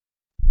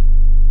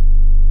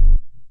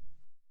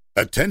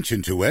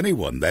Attention to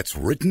anyone that's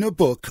written a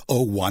book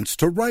or wants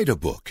to write a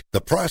book.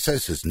 The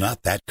process is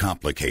not that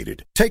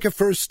complicated. Take a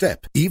first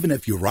step. Even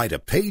if you write a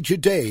page a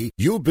day,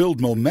 you'll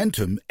build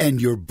momentum and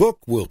your book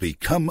will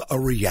become a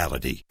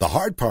reality. The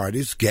hard part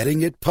is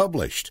getting it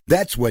published.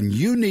 That's when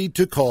you need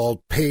to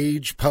call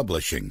Page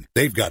Publishing.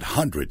 They've got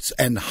hundreds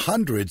and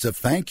hundreds of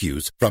thank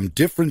yous from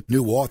different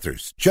new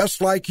authors, just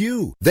like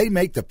you. They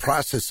make the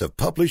process of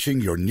publishing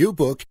your new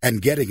book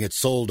and getting it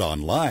sold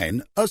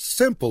online a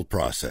simple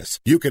process.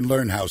 You can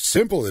learn how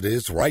simple it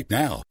is right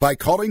now by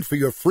calling for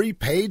your free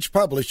Page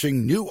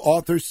Publishing New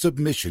Author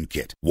Submission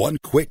Kit. One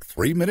quick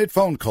 3-minute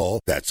phone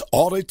call, that's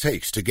all it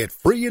takes to get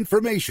free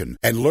information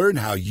and learn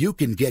how you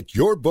can get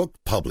your book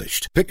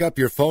published. Pick up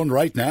your phone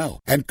right now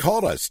and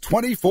call us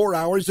 24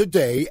 hours a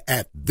day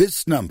at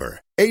this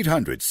number.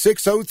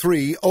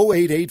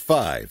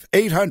 800-603-0885.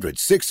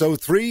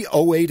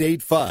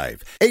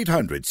 800-603-0885.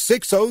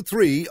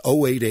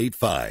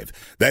 800-603-0885.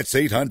 That's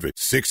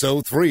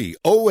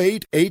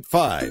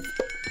 800-603-0885.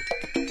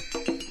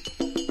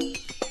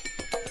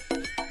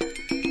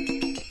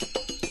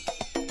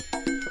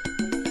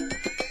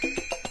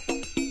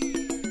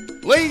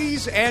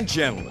 Ladies and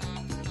gentlemen,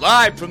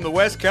 live from the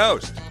West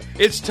Coast,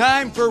 it's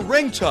time for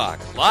Ring Talk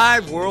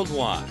Live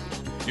Worldwide.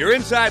 Your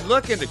inside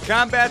look into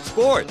combat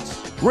sports.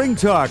 Ring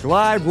Talk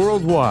Live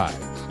Worldwide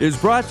is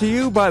brought to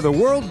you by the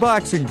World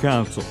Boxing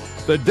Council,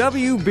 the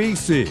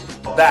WBC.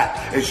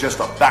 That is just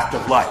a fact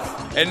of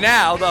life. And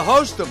now, the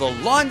host of the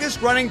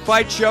longest-running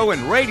fight show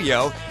in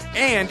radio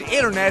and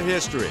internet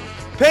history,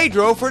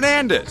 Pedro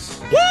Fernandez.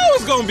 Woo,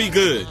 it's gonna be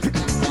good.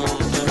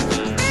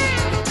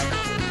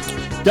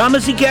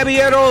 Damas y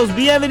caballeros,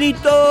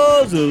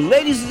 bienvenidos,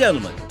 ladies and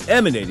gentlemen,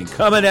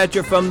 coming at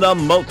you from the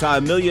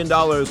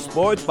multi-million-dollar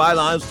Sports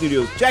Byline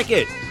Studios. Check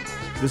it.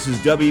 This is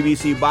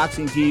WBC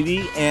Boxing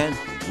TV and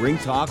Ring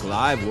Talk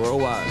Live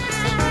Worldwide.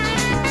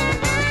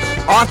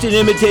 Often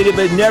imitated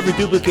but never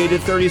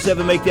duplicated,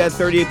 37 make that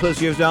 38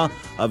 plus years now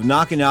of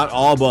knocking out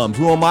all bums.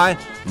 Who am I?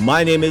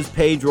 My name is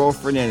Pedro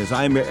Fernandez.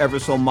 I am your ever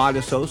so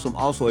modest host. I'm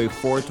also a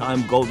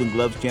 4-time Golden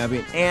Gloves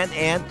champion and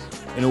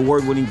an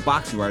award-winning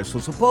boxing writer. So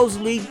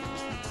supposedly,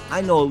 I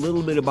know a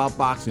little bit about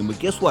boxing, but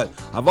guess what?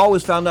 I've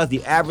always found out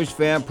the average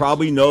fan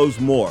probably knows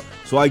more.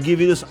 So I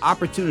give you this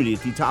opportunity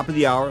at the top of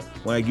the hour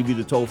when I give you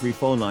the toll-free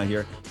phone line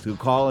here to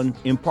call and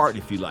impart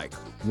if you like.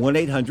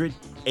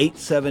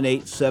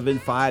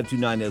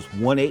 1-800-878-7529. That's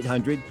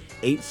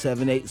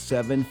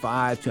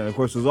 1-800-878-7529. Of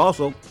course, there's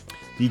also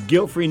the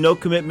guilt-free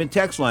no-commitment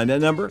text line.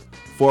 That number,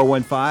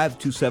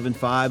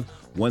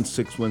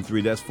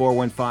 415-275-1613. That's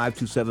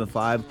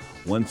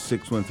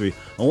 415-275-1613.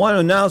 I want to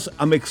announce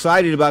I'm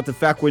excited about the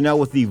fact we're now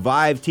with the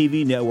Vive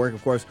TV network.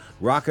 Of course,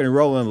 rocking and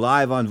rolling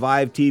live on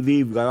Vive TV.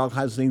 We've got all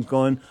kinds of things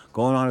going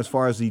on as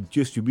far as the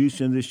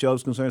distribution of this show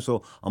is concerned.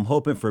 So I'm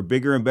hoping for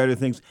bigger and better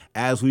things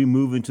as we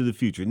move into the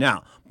future.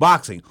 Now,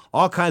 boxing,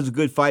 all kinds of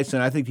good fights,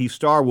 and I think the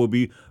star will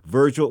be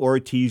Virgil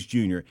Ortiz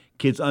Jr.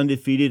 Kid's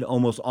undefeated,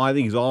 almost all, I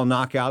think he's all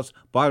knockouts.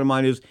 Bottom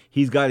line is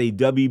he's got a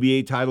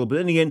WBA title. But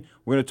then again,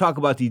 we're going to talk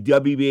about the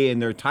WBA and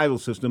their title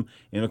system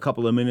in a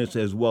couple of minutes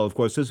as well. Of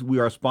course, we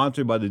are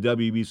sponsored by the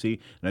WBC,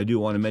 and I do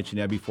want to mention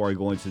that before I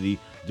go into the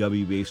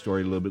WBA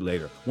story a little bit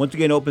later. Once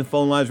again, open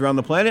phone lines around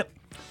the planet,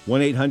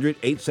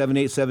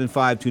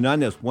 1-800-878-7529.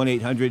 That's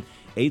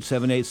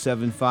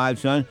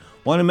 1-800-878-7529.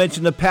 Want to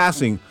mention the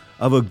passing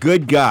of a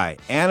good guy,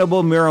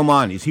 Annibal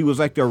Miramanis. He was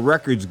like the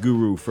records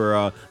guru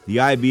for the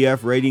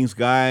IBF ratings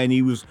guy, and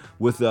he was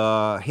with, he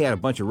had a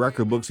bunch of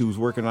record books he was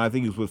working on. I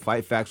think he was with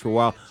Fight Facts for a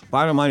while.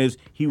 Bottom line is,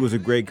 he was a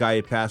great guy.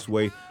 He passed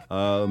away.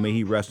 May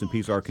he rest in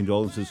peace. Our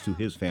condolences to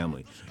his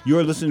family.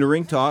 You're listening to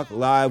Ring Talk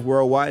Live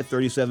Worldwide.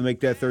 37 make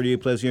that 38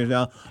 plus years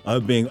now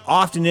of being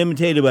often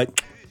imitated,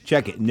 but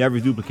check it, never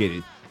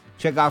duplicated.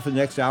 Check out for the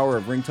next hour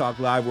of Ring Talk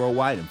Live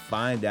Worldwide and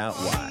find out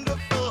why.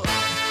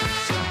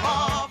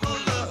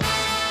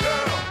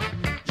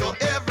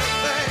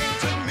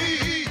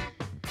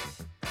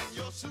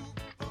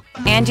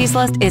 Angie's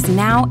List is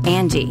now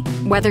Angie.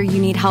 Whether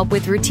you need help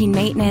with routine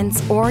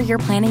maintenance or you're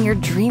planning your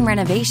dream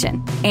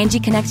renovation, Angie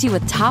connects you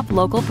with top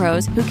local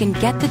pros who can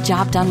get the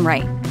job done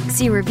right.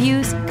 See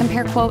reviews,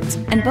 compare quotes,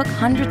 and book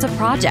hundreds of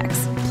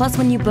projects. Plus,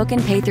 when you book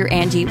and pay through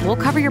Angie, we'll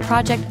cover your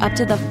project up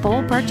to the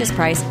full purchase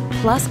price,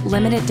 plus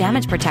limited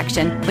damage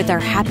protection with our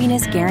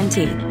Happiness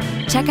Guarantee.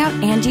 Check out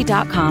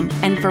Angie.com,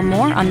 and for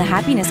more on the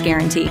Happiness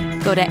Guarantee,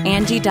 go to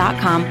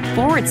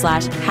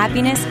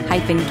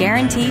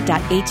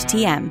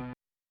Angie.com/happiness-guarantee.htm.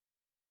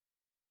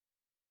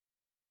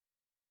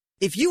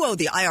 If you owe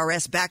the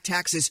IRS back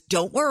taxes,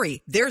 don't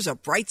worry. There's a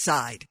bright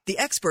side. The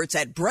experts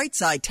at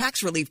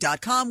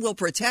BrightSideTaxRelief.com will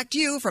protect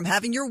you from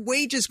having your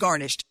wages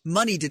garnished,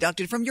 money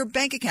deducted from your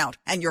bank account,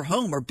 and your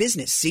home or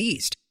business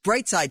seized.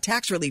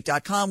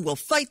 BrightSideTaxRelief.com will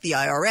fight the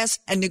IRS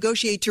and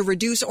negotiate to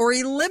reduce or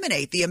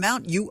eliminate the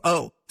amount you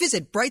owe.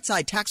 Visit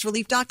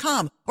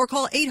BrightSideTaxRelief.com or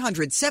call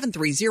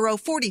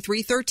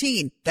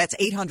 800-730-4313. That's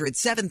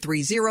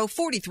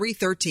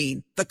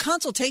 800-730-4313. The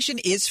consultation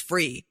is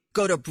free.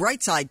 Go to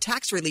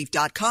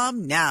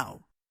BrightSideTaxRelief.com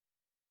now.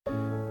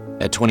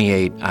 At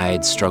 28, I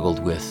had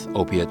struggled with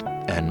opiate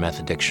and meth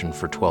addiction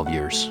for 12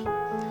 years.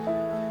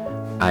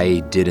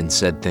 I did and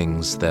said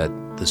things that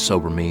the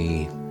sober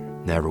me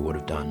never would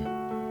have done.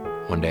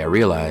 One day I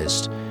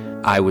realized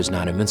I was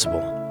not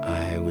invincible.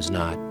 I was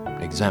not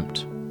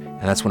exempt.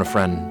 And that's when a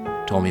friend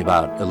told me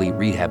about elite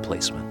rehab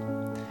placement.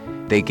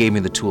 They gave me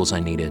the tools I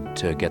needed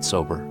to get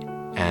sober,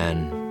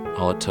 and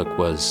all it took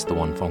was the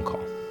one phone call.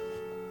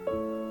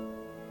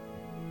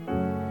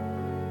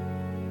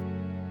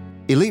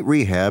 Elite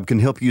Rehab can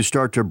help you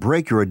start to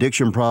break your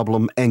addiction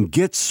problem and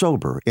get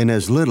sober in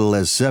as little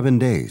as 7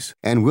 days.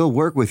 And we'll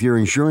work with your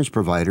insurance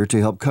provider to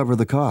help cover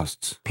the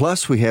costs.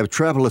 Plus, we have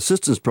travel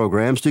assistance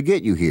programs to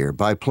get you here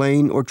by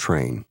plane or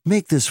train.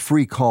 Make this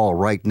free call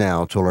right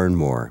now to learn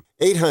more.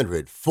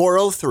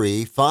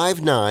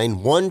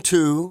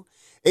 800-403-5912.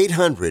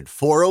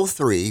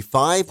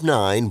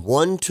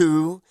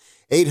 800-403-5912.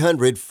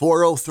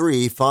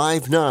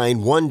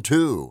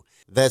 800-403-5912.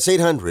 That's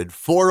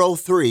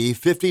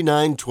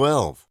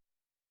 800-403-5912.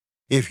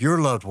 If your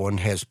loved one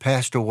has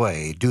passed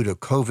away due to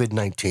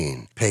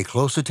COVID-19, pay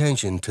close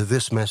attention to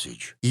this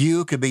message.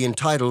 You could be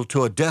entitled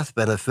to a death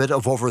benefit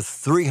of over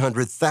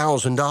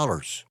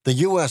 $300,000. The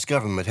U.S.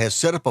 government has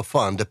set up a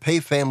fund to pay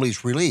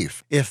families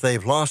relief if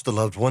they've lost a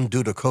loved one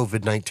due to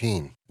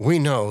COVID-19. We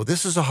know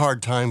this is a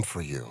hard time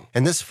for you,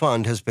 and this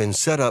fund has been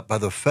set up by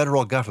the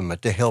federal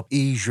government to help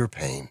ease your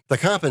pain. The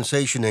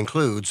compensation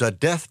includes a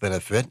death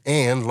benefit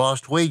and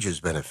lost wages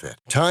benefit.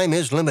 Time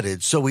is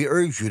limited, so we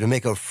urge you to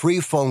make a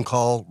free phone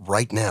call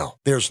right now.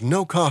 There's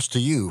no cost to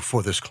you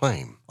for this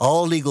claim.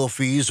 All legal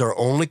fees are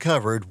only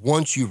covered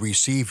once you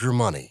receive your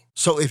money.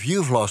 So if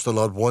you've lost a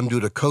loved one due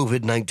to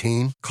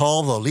COVID-19,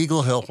 call the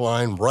legal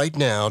helpline right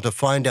now to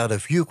find out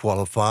if you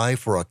qualify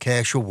for a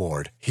cash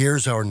award.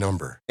 Here's our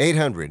number: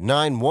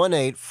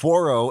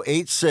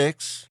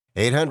 800-918-4086.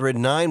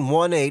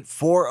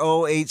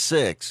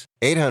 800-918-4086.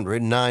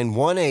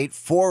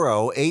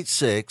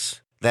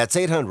 800-918-4086. That's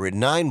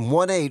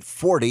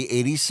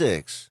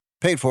 800-918-4086.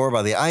 Paid for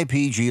by the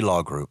IPG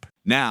Law Group.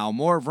 Now,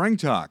 more of Ring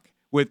Talk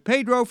with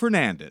Pedro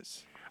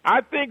Fernandez.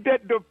 I think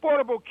that the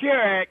Affordable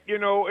Care Act, as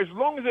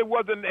long as it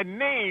wasn't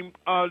named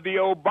the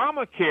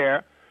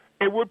Obamacare,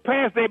 it would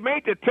pass. They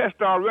made the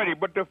test already.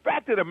 But the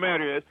fact of the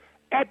matter is,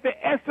 at the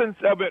essence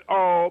of it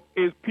all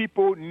is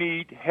people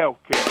need health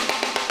care.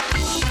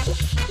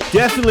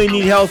 Definitely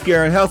need health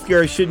care, and health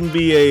care shouldn't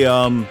be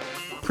a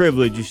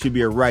privilege. It should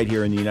be a right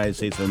here in the United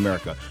States of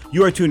America.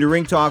 You are tuned to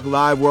Ring Talk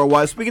Live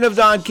Worldwide. Speaking of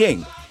Don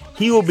King,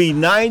 he will be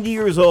 90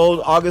 years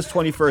old August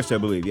 21st, I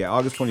believe. Yeah,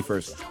 August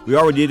 21st. We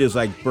already did his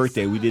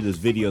birthday. We did this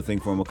video thing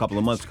for him a couple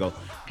of months ago.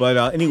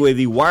 But anyway,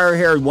 the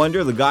wire-haired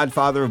wonder, the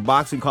godfather of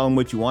boxing, call him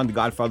what you want, the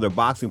godfather of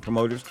boxing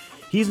promoters,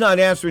 he's not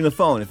answering the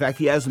phone. In fact,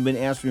 he hasn't been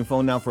answering the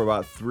phone now for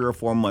about 3 or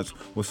 4 months,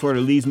 which sort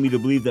of leads me to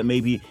believe that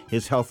maybe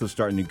his health is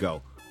starting to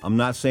go. I'm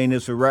not saying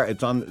this.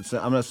 I'm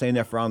not saying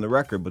that for on the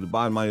record, but the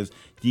bottom line is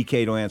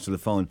DK don't answer the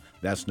phone.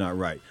 That's not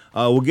right.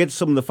 We'll get to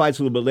some of the fights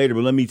a little bit later,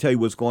 but let me tell you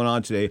what's going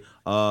on today,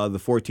 the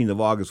 14th of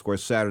August, of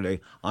course,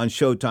 Saturday. On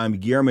Showtime,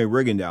 Guillermo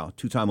Rigondeaux,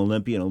 two-time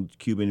Olympian,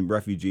 Cuban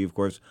refugee, of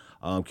course,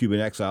 Cuban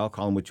exile,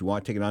 call him what you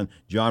want, taking on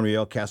John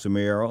Riel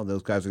Casimiro.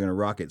 Those guys are going to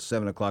rock at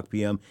 7 o'clock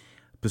p.m.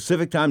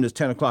 Pacific time. That's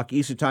 10 o'clock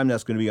Eastern time.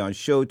 That's going to be on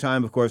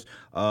Showtime. Of course,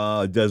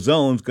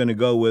 DAZN's going to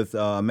go with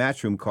a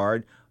Matchroom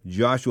card,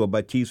 Joshua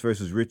Batiste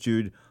versus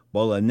Richard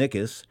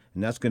Bolanikis,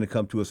 and that's going to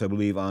come to us, I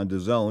believe, on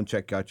DAZN.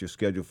 Check out your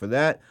schedule for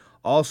that.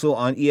 Also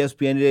on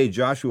ESPN today,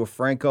 Joshua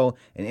Franco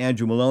and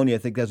Andrew Maloney. I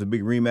think that's a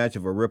big rematch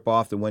of a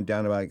ripoff that went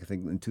down about, I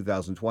think, in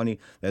 2020.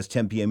 That's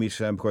 10 p.m.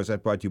 Eastern time. Of course,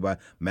 that's brought to you by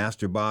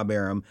Master Bob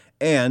Arum.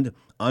 And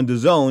on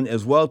DAZN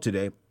as well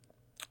today,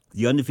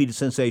 the undefeated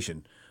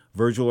sensation,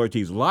 Virgil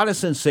Ortiz. A lot of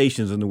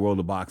sensations in the world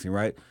of boxing,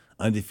 right?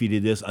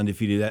 Undefeated this,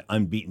 undefeated that,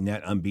 unbeaten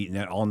that,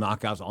 all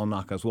knockouts, all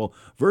knockouts. Well,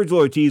 Virgil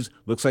Ortiz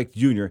looks like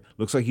Junior,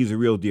 looks like he's a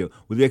real deal.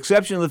 With the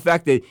exception of the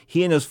fact that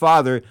he and his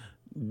father,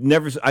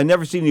 I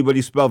never seen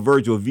anybody spell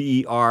Virgil,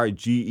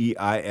 Vergeil.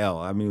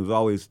 I mean,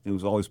 it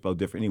was always spelled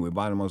different anyway.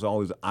 Bottom line was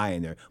always an I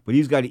in there. But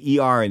he's got an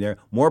ER in there.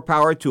 More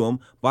power to him.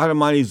 Bottom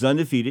line, he's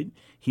undefeated.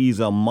 He's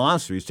a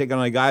monster. He's taking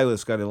on a guy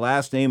that's got a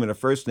last name and a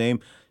first name.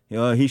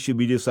 He should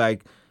be just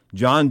like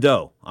John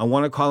Doe. I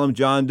want to call him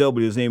John Doe,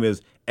 but his name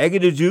is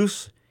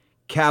Egidijus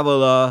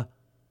Kavalaukas.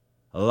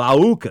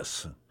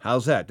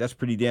 How's that? That's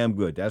pretty damn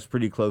good. That's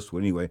pretty close to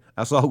it. Anyway,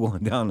 that's all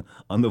going down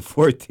on the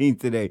 14th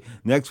today.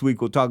 Next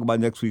week, we'll talk about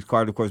next week's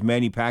card. Of course,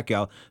 Manny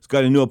Pacquiao has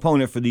got a new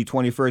opponent for the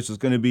 21st. It's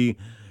going to be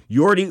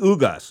Yordi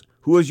Ugas.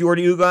 Who is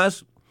Yordi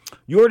Ugas?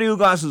 Yordi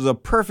Ugas is a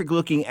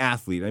perfect-looking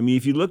athlete. I mean,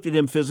 if you looked at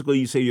him physically,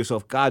 you say to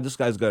yourself, God, this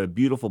guy's got a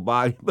beautiful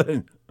body,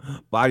 but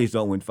bodies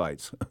don't win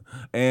fights.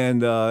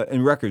 And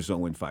records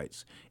don't win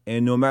fights.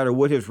 And no matter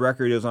what his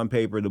record is on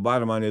paper, the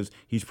bottom line is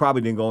he's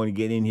probably going to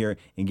get in here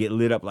and get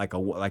lit up like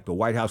the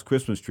White House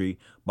Christmas tree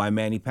by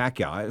Manny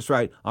Pacquiao. That's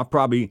right. I'm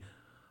probably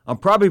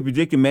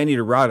predicting Manny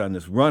to run on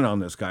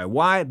this guy.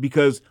 Why?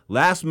 Because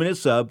last minute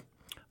sub,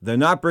 They're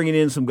not bringing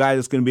in some guy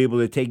that's going to be able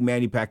to take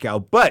Manny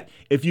Pacquiao. But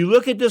if you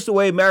look at this the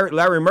way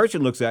Larry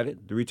Merchant looks at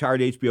it, the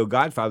retired HBO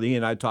Godfather, he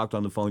and I talked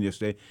on the phone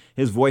yesterday.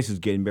 His voice is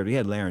getting better. He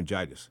had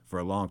laryngitis for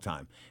a long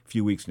time, a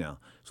few weeks now.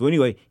 So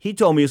anyway, he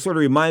told me it sort of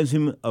reminds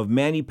him of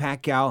Manny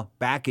Pacquiao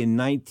back in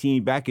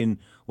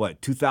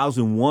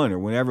 2001 or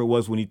whenever it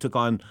was when he took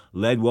on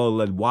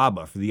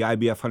Ledwaba for the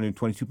IBF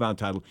 122-pound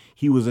title.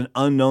 He was an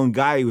unknown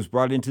guy. He was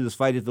brought into this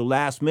fight at the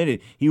last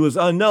minute. He was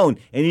unknown,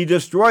 and he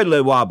destroyed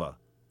Ledwaba.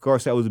 Of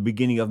course, that was the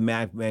beginning of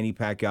Manny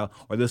Pacquiao,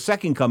 or the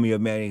second coming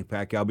of Manny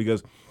Pacquiao,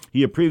 because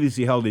he had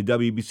previously held a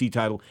WBC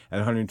title at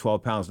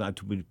 112 pounds. Not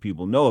too many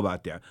people know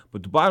about that.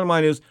 But the bottom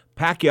line is,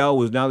 Pacquiao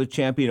was now the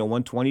champion at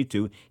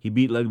 122. He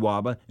beat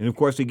Ledwaba. And, of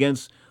course,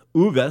 against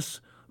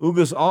August,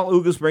 all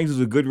August brings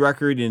is a good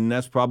record, and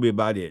that's probably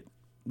about it.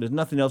 There's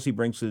nothing else he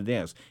brings to the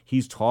dance.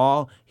 He's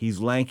tall. He's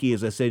lanky.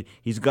 As I said,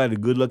 he's got a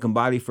good-looking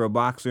body for a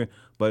boxer.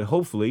 But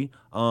hopefully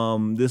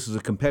this is a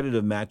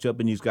competitive matchup,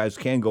 and these guys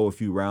can go a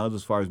few rounds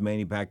as far as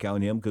Manny Pacquiao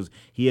and him, because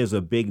he has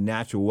a big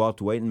natural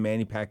welterweight, and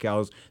Manny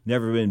Pacquiao's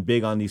never been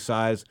big on the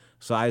size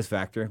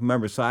factor.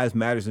 Remember, size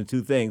matters in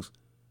two things: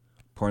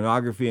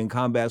 pornography and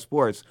combat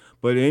sports.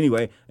 But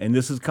anyway, and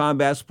this is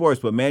combat sports,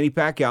 but Manny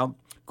Pacquiao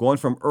going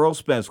from Errol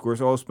Spence. Of course,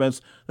 Errol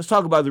Spence, let's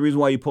talk about the reason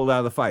why he pulled out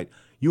of the fight.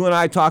 You and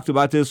I talked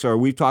about this, or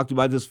we've talked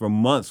about this for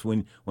months.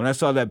 When I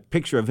saw that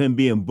picture of him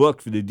being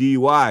booked for the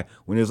DUI,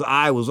 when his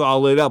eye was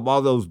all lit up,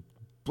 all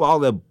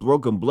the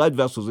broken blood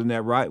vessels in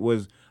that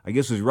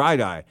his right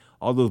eye,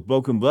 all those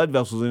broken blood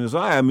vessels in his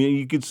eye. I mean,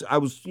 you could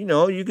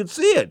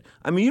see it.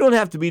 I mean, you don't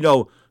have to be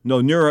no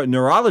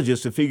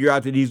neurologist to figure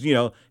out that he's,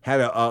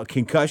 had a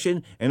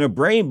concussion and a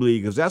brain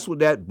bleed, because that's what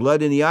that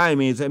blood in the eye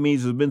means. That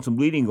means there's been some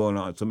bleeding going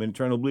on, some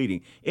internal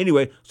bleeding.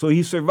 Anyway, so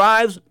he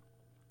survives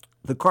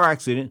the car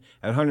accident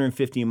at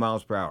 115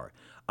 miles per hour.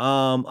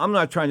 I'm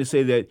not trying to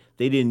say that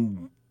they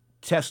didn't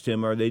test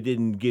him or they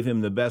didn't give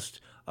him the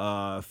best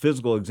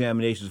physical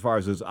examination as far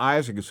as his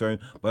eyes are concerned,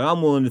 but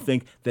I'm willing to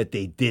think that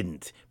they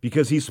didn't,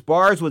 because he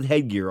spars with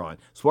headgear on,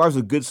 spars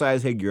with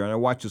good-sized headgear on. I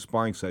watch the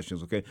sparring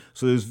sessions, okay?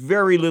 So there's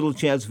very little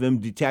chance of him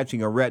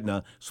detaching a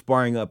retina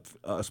sparring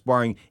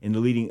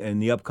in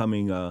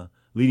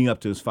leading up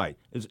to his fight.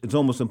 It's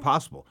almost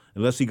impossible,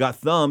 unless he got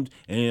thumbed,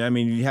 and I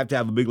mean, you have to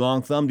have a big,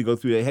 long thumb to go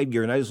through the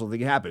headgear, and I just don't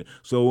think it happened.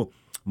 So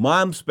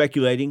I'm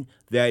speculating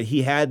that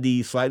he had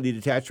the slightly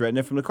detached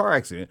retina from the car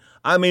accident.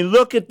 I mean,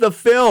 look at the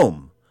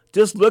film.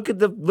 Just look at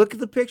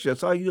the picture.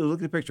 That's all you do, look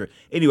at the picture.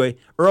 Anyway,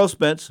 Errol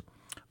Spence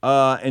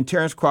and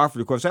Terrence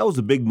Crawford, of course, that was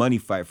a big money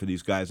fight for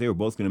these guys. They were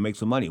both going to make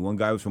some money. One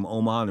guy was from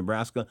Omaha,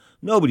 Nebraska.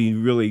 Nobody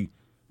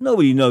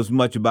knows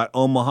much about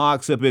Omaha,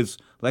 except it's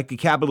like the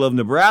capital of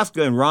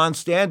Nebraska, and Ron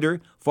Stander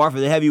fought for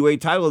the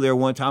heavyweight title there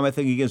one time, I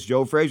think, against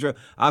Joe Frazier.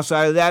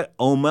 Outside of that,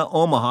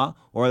 Omaha,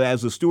 or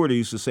as the steward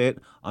used to say it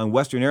on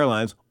Western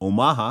Airlines,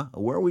 Omaha.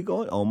 Where are we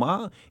going?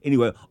 Omaha?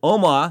 Anyway,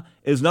 Omaha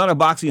is not a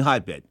boxing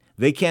hotbed.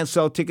 They can't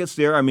sell tickets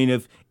there. I mean,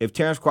 if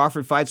Terrence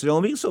Crawford fights at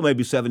Omaha, he can sell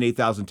maybe 7,000 to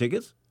 8,000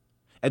 tickets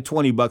at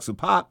 $20 a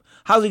pop.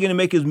 How's he going to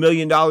make his $1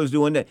 million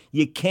doing that?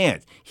 You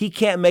can't. He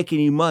can't make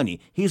any money.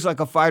 He's like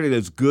a fighter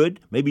that's good,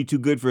 maybe too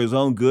good for his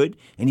own good,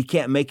 and he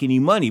can't make any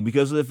money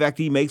because of the fact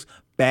that he makes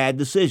bad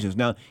decisions.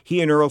 Now,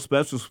 he and Errol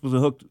Spence were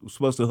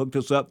supposed to hook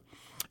this up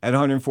at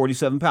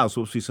 147 pounds.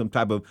 Supposed to be some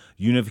type of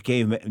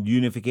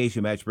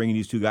unification match bringing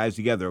these two guys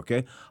together,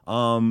 okay?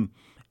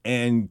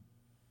 And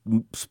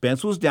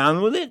Spence was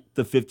down with it,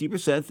 the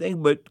 50%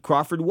 thing, but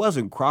Crawford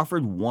wasn't.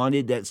 Crawford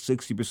wanted that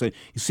 60%.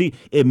 You see,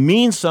 it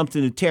means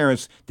something to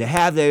Terrence to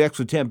have that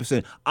extra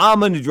 10%.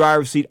 I'm in the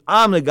driver's seat.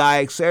 I'm the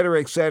guy, et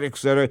cetera,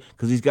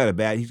 because he's got a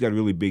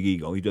really big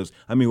ego. He does.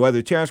 I mean,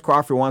 whether Terrence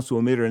Crawford wants to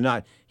admit it or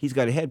not, he's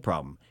got a head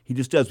problem. He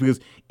just does,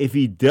 because if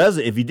he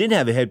didn't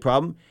have a head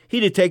problem,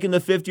 he'd have taken the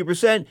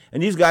 50%,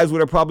 and these guys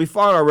would have probably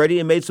fought already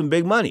and made some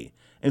big money.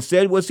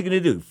 Instead, what's he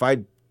going to do?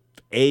 Fight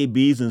A,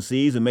 B's, and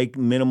C's and make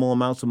minimal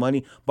amounts of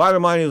money?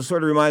 Bottom line, it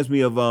sort of reminds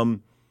me of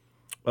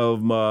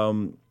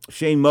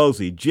Shane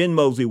Mosley. Jen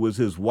Mosley was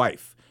his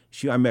wife.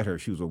 I met her.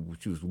 She was a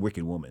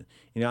wicked woman.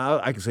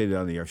 I can say that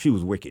on the air. She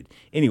was wicked.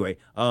 Anyway,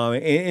 and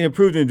it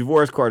proved in the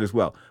divorce court as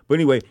well. But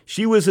anyway,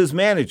 she was his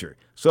manager.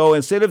 So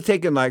instead of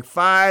taking like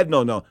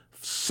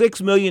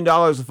 $6 million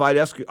to fight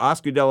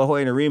Oscar De La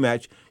Hoya in a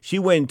rematch, she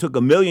went and took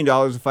 $1 million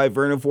to fight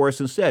Vernon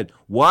Forrest instead.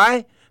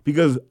 Why?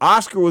 Because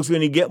Oscar was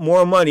going to get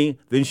more money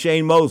than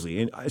Shane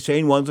Mosley, and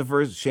Shane won the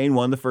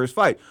first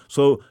fight.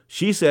 So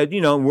she said,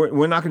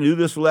 we're not going to do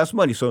this for less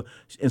money. So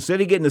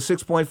instead of getting the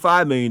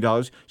 $6.5 million,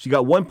 she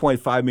got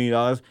 $1.5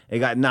 million and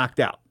got knocked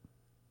out.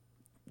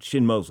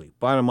 Shane Mosley.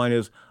 Bottom line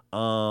is,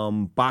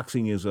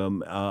 boxing is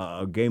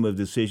a game of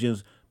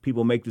decisions.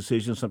 People make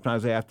decisions.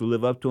 Sometimes they have to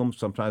live up to them.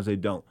 Sometimes they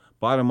don't.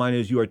 Bottom line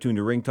is, you are tuned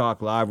to Ring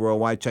Talk Live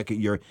Worldwide. Check it,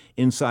 your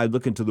inside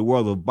look into the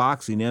world of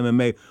boxing,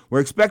 MMA.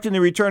 We're expecting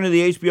the return of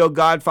the HBO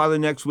Godfather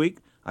next week.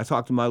 I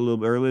talked to him a little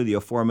bit earlier, the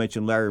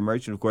aforementioned Larry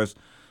Merchant. Of course,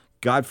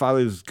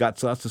 Godfather's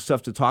got lots of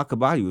stuff to talk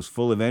about. He was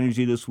full of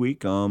energy this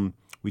week.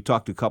 We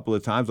talked a couple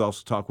of times. I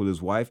also talked with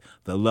his wife,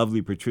 the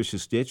lovely Patricia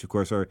Stitch, of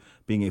course, her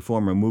being a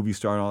former movie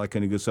star and all that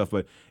kind of good stuff.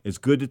 But it's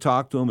good to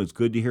talk to him. It's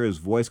good to hear his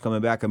voice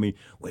coming back. I mean,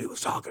 when he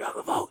was talking on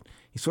the phone,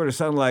 he sort of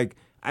sounded like,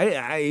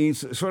 he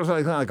sort of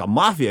sounded like a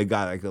mafia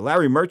guy, like a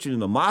Larry Merchant in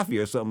the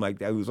Mafia or something like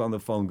that. He was on the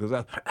phone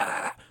because,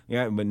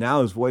 yeah. But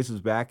now his voice is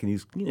back and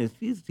he's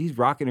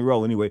rocking and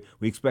rolling. Anyway,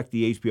 we expect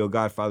the HBO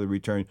Godfather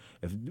return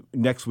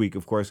next week.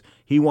 Of course,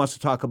 he wants to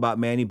talk about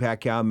Manny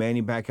Pacquiao.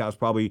 Manny Pacquiao is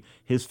probably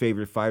his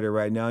favorite fighter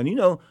right now.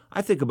 And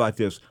I think about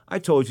this. I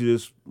told you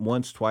this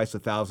once, twice,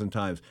 1,000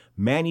 times.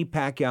 Manny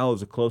Pacquiao is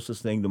the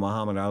closest thing to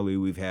Muhammad Ali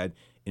we've had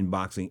in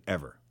boxing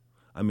ever.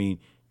 I mean,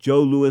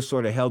 Joe Louis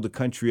sort of held the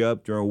country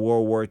up during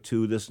World War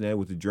II, this and that,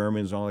 with the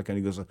Germans and all that kind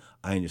of good stuff.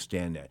 I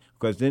understand that.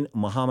 Because then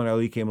Muhammad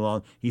Ali came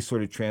along, he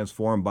sort of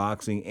transformed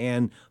boxing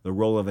and the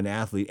role of an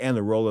athlete and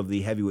the role of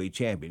the heavyweight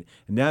champion.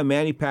 And now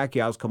Manny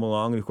Pacquiao's come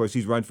along, and of course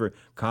he's run for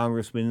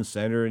congressman,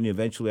 senator, and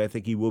eventually I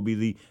think he will be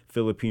the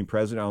Philippine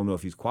president. I don't know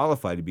if he's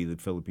qualified to be the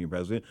Philippine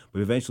president,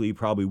 but eventually he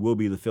probably will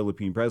be the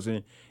Philippine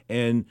president.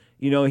 And,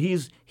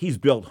 he's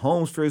built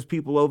homes for his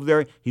people over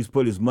there. He's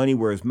put his money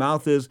where his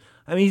mouth is.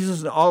 I mean, he's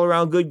just an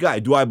all-around good guy.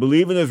 Do I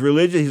believe in his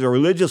religion? He's a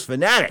religious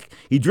fanatic.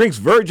 He drinks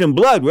virgin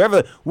blood.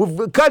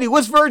 Cuddy,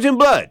 what's virgin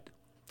blood?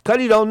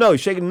 Cuddy don't know.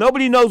 Shaking.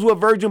 Nobody knows what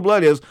virgin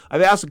blood is.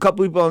 I've asked a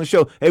couple people on the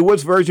show, hey,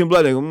 what's virgin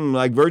blood? They go,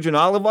 like virgin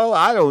olive oil?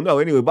 I don't know.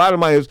 Anyway,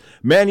 bottom line is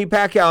Manny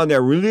Pacquiao and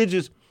their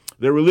religious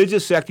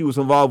sect he was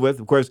involved with,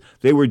 of course,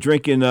 they were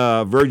drinking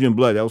virgin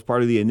blood. That was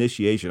part of the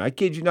initiation. I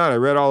kid you not. I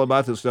read all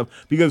about this stuff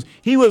because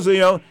he was,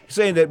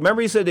 saying that,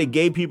 remember he said that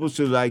gay people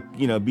should,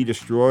 be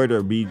destroyed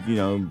or be,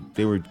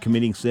 they were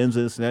committing sins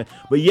and this and that.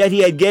 But yet he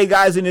had gay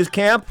guys in his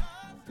camp.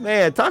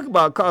 Man, talk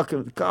about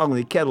calling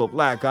the kettle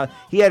black. Huh?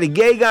 He had a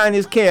gay guy in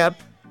his camp,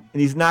 and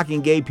he's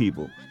knocking gay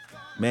people.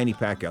 Manny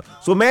Pacquiao.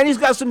 So Manny's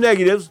got some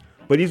negatives,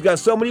 but he's got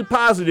so many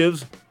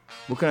positives.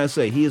 What can I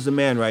say? He is the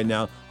man right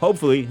now.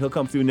 Hopefully, he'll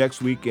come through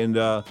next week and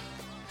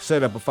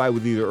set up a fight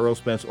with either Earl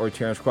Spence or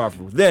Terrence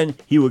Crawford. Then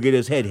he will get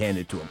his head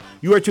handed to him.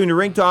 You are tuned to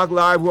Ring Talk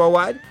Live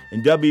Worldwide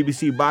and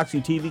WBC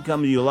Boxing TV,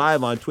 coming to you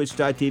live on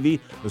Twitch.tv,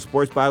 the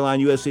Sports Byline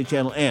USA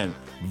channel, and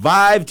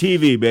Vive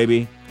TV,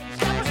 baby.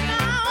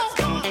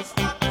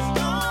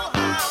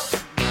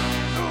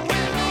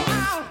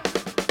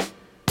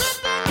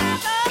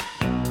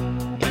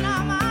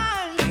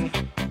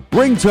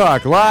 Ring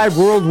Talk Live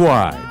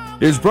Worldwide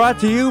is brought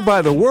to you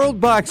by the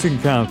World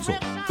Boxing Council,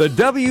 the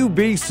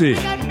WBC.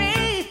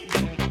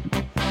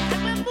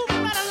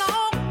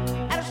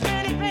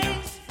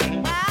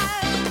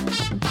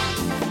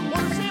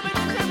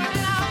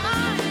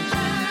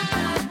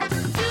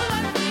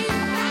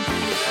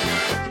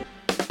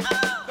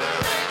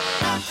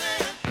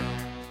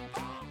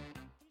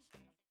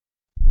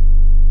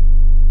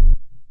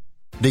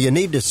 Do you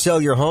need to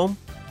sell your home?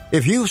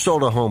 If you've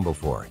sold a home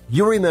before,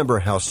 you remember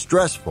how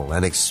stressful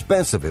and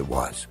expensive it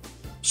was.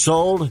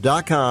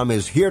 Sold.com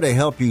is here to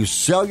help you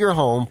sell your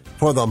home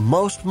for the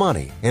most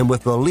money and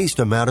with the least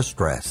amount of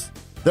stress.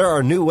 There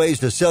are new ways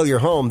to sell your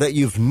home that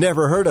you've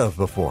never heard of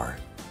before.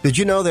 Did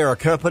you know there are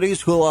companies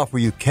who'll offer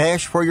you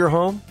cash for your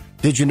home?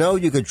 Did you know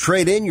you could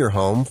trade in your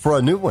home for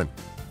a new one?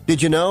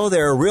 Did you know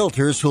there are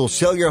realtors who'll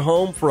sell your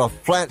home for a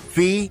flat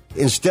fee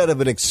instead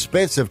of an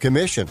expensive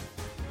commission?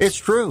 It's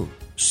true.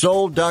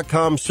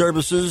 Sold.com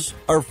services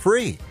are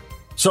free.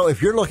 So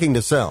if you're looking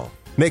to sell,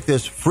 make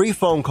this free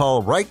phone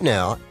call right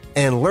now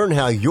and learn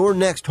how your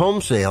next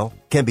home sale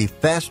can be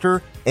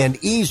faster and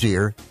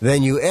easier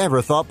than you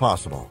ever thought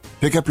possible.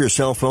 Pick up your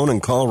cell phone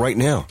and call right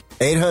now.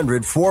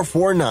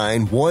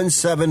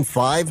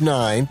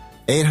 800-449-1759.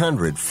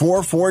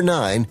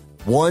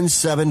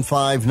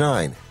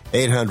 800-449-1759.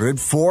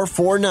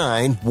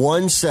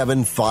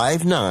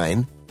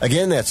 800-449-1759.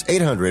 Again, that's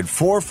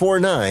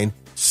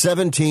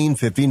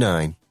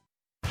 800-449-1759.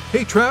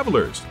 Hey,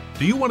 travelers,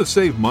 do you want to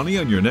save money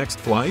on your next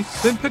flight?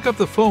 Then pick up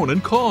the phone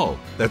and call.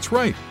 That's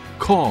right,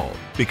 call,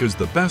 because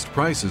the best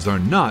prices are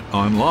not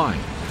online.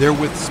 They're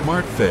with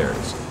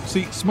SmartFares.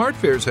 See,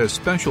 SmartFares has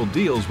special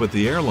deals with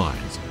the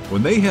airlines.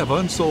 When they have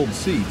unsold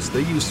seats,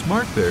 they use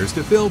SmartFares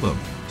to fill them.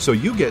 So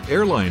you get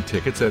airline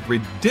tickets at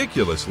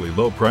ridiculously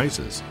low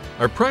prices.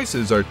 Our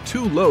prices are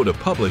too low to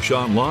publish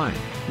online.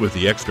 With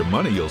the extra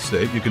money you'll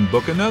save, you can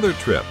book another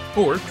trip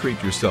or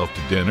treat yourself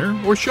to dinner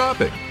or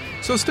shopping.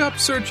 So stop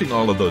searching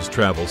all of those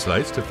travel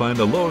sites to find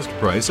the lowest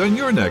price on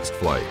your next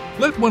flight.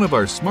 Let one of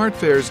our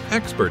SmartFares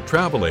expert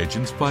travel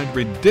agents find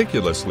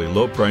ridiculously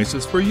low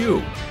prices for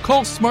you.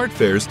 Call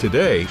SmartFares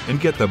today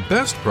and get the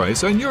best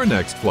price on your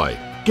next flight.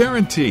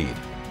 Guaranteed.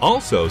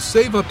 Also,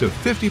 save up to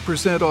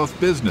 50% off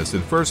business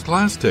and first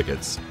class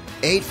tickets.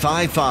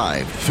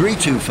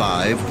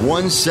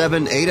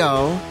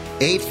 855-325-1780.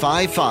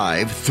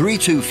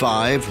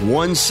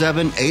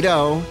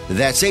 855-325-1780.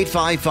 That's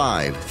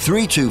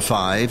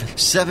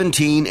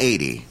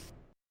 855-325-1780.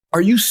 Are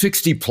you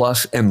 60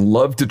 plus and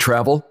love to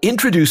travel?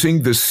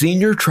 Introducing the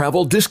Senior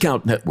Travel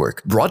Discount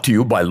Network, brought to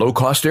you by Low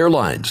Cost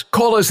Airlines.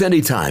 Call us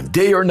anytime,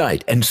 day or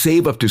night, and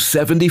save up to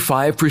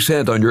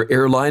 75% on your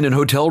airline and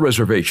hotel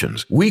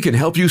reservations. We can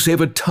help you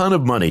save a ton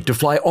of money to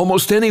fly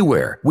almost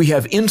anywhere. We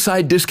have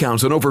inside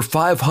discounts on over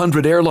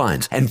 500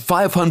 airlines and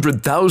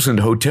 500,000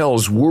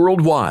 hotels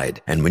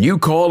worldwide. And when you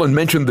call and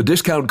mention the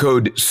discount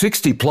code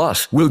 60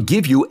 plus, we'll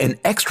give you an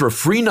extra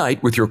free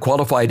night with your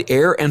qualified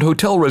air and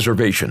hotel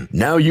reservation.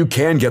 Now you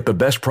can get the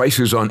best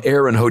prices on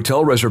air and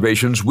hotel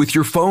reservations with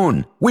your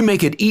phone. We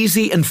make it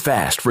easy and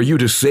fast for you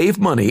to save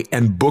money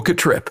and book a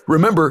trip.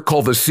 Remember,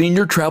 call the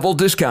Senior Travel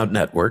Discount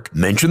Network,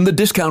 mention the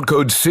discount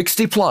code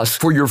 60+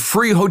 for your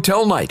free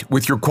hotel night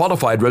with your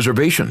qualified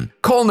reservation.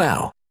 Call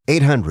now.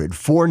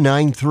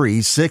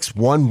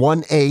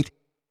 800-493-6118.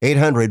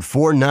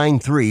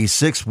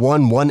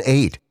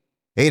 800-493-6118.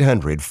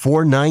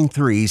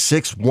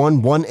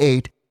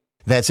 800-493-6118.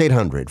 That's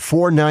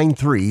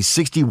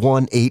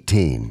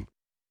 800-493-6118.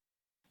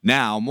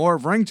 Now, more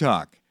of Ring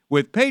Talk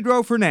with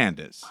Pedro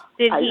Fernandez.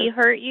 Did he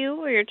hurt you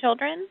or your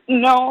children?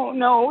 No.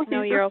 No,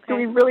 you're okay.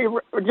 Doing really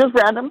just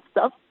random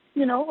stuff,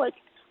 like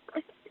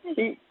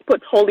he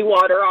puts holy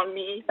water on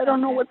me. I don't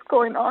know what's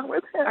going on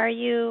with him. Are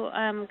you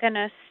going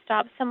to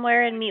stop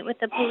somewhere and meet with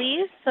the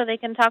police so they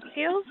can talk to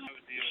you?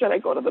 Should I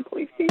go to the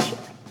police station?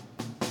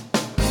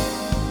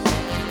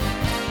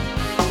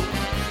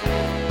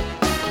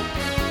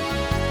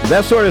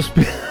 That sort of...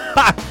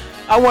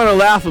 I want to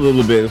laugh a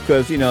little bit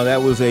because,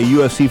 that was a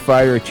UFC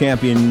fighter, a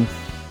champion.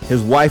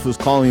 His wife was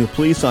calling the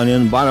police on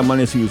him. Bottom line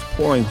is he was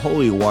pouring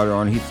holy water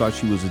on her. He thought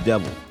she was a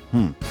devil.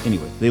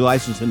 Anyway, they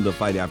licensed him to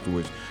fight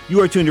afterwards.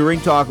 You are tuned to Ring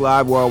Talk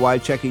Live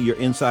Worldwide, checking your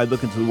inside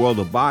look into the world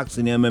of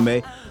boxing and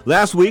MMA.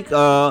 Last week,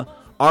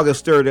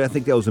 August 3rd, I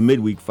think that was a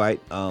midweek fight.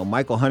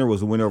 Michael Hunter was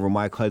the winner over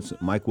Mike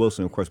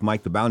Wilson. Of course,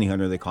 Mike the Bounty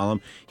Hunter, they call him.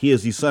 He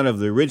is the son of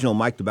the original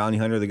Mike the Bounty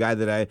Hunter, the guy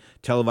that I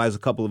televised a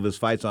couple of his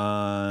fights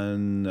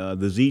on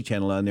the Z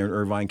channel out there in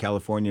Irvine,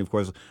 California. Of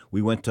course,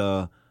 we went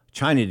to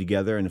China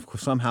together, and of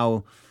course,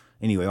 somehow...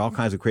 Anyway, all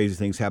kinds of crazy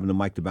things happened to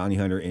Mike the Bounty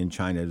Hunter in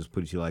China, just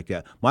put it to you like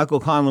that. Michael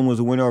Conlon was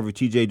a winner over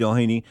TJ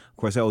Doheny. Of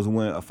course, that was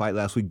a fight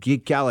last week.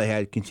 Gig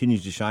Galahad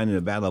continues to shine in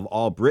the Battle of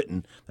All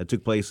Britain that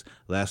took place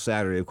last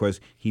Saturday. Of course,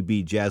 he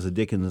beat Jazza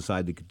Dickens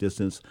inside the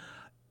distance.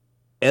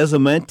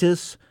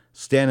 Ezementis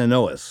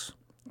Stanionis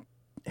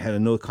had a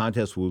no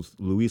contest with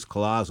Luis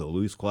Collazo.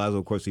 Luis Collazo,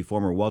 of course, the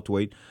former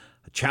welterweight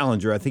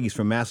challenger. I think he's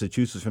from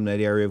Massachusetts, from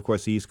that area, of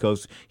course, the East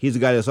Coast. He's a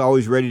guy that's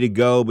always ready to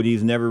go, but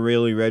he's never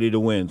really ready to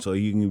win. So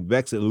you can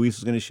vex that Luis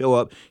is going to show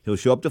up. He'll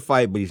show up to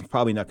fight, but he's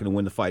probably not going to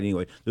win the fight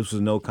anyway. This was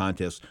no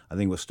contest. I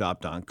think it was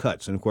stopped on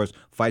cuts. And, of course,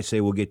 fights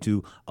say we'll get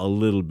to a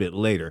little bit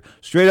later.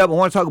 Straight up, I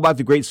want to talk about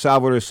the great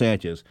Salvador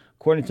Sanchez.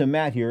 According to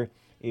Matt here,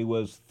 it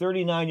was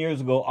 39 years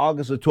ago,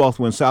 August the 12th,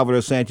 when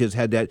Salvador Sanchez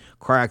had that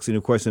car accident,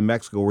 of course, in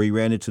Mexico, where he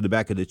ran into the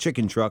back of the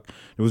chicken truck.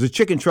 There was a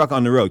chicken truck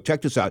on the road.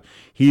 Check this out.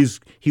 He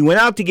went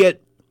out to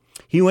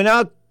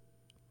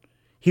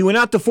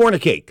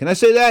fornicate. Can I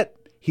say that?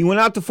 He went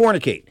out to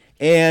fornicate.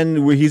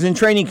 And he's in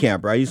training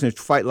camp, right? He's going to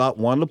fight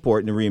Juan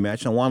Laporte in the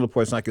rematch. Now, Juan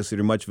Laporte's not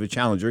considered much of a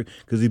challenger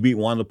because he beat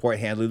Juan Laporte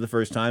handily the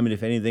first time. And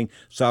if anything,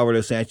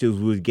 Salvador Sanchez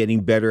was getting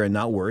better and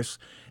not worse.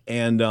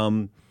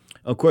 And,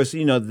 of course,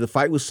 the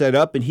fight was set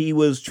up and he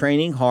was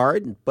training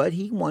hard, but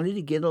he wanted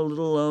to get a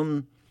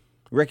little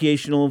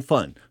recreational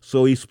fun.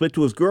 So he split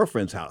to his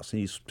girlfriend's house. And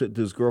he split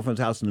to his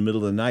girlfriend's house in the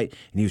middle of the night,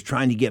 and he was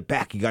trying to get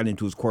back. He got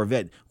into his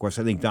Corvette. Of course,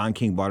 I think Don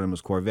King bought him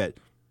his Corvette.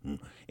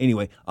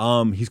 Anyway,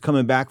 he's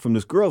coming back from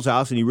this girl's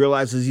house, and he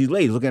realizes he's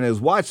late. He's looking at his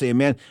watch saying,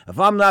 man, if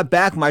I'm not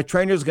back, my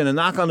trainer's going to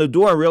knock on the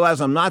door and realize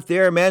I'm not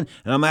there, man,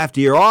 and I'm going to have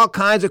to hear all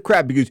kinds of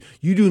crap because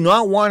you do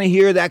not want to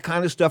hear that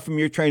kind of stuff from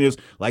your trainers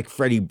like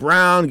Freddie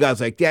Brown,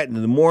 guys like that in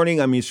the morning.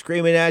 I mean,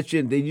 screaming at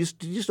you. They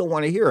just don't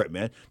want to hear it,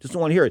 man. Just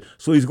don't want to hear it.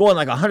 So he's going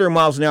like 100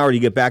 miles an hour to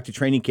get back to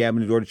training camp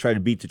in order to try to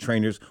beat the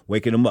trainers,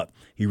 waking them up.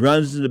 He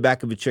runs into the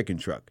back of a chicken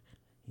truck.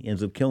 He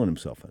ends up killing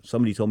himself.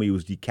 Somebody told me he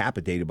was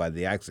decapitated by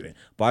the accident.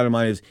 Bottom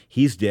line is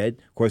he's dead.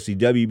 Of course, the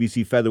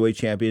WBC Featherweight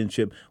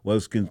Championship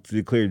was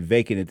declared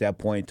vacant at that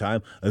point in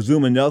time.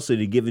 Azuma Nelson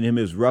had given him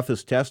his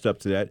roughest test up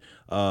to that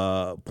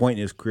point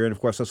in his career. And, of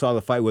course, I saw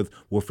the fight with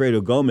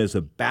Wilfredo Gomez,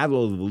 a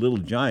battle of the little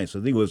giants. I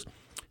think it was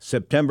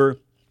September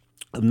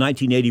of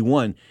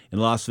 1981 in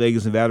Las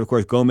Vegas, Nevada. Of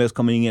course, Gomez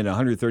coming in at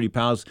 130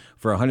 pounds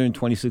for a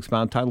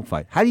 126-pound title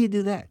fight. How do you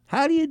do that?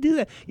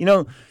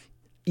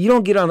 You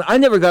don't get on. I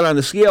never got on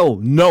the scale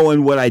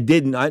knowing what I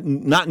did,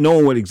 not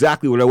knowing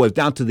exactly what I was,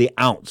 down to the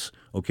ounce.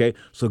 Okay,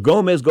 so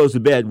Gomez goes to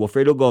bed.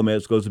 Wilfredo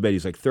Gomez goes to bed.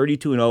 He's like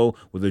 32-0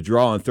 with a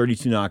draw on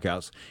 32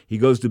 knockouts. He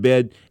goes to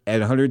bed at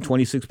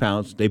 126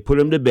 pounds. They put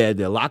him to bed.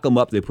 They lock him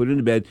up. They put him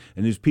to bed,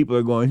 and these people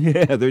are going,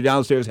 yeah, they're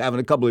downstairs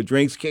having a couple of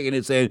drinks, kicking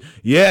it, saying,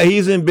 yeah,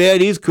 he's in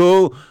bed. He's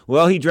cool.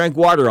 Well, he drank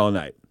water all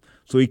night.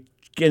 So he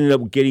ended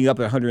up getting up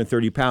at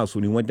 130 pounds. So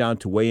when he went down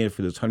to weigh in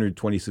for this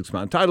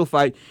 126-pound title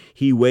fight,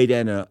 he weighed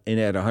in at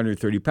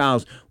 130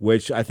 pounds,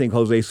 which I think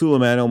Jose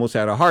Suleiman almost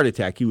had a heart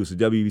attack. He was the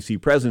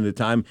WBC president at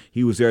the time.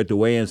 He was there at the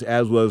weigh-ins,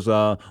 as was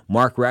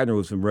Mark Ratner,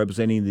 was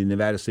representing the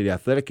Nevada State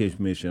Athletic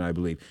Commission, I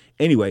believe.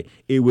 Anyway,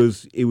 it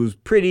was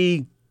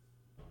pretty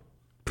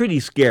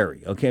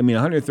scary, okay? I mean,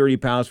 130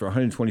 pounds for a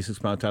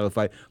 126-pound title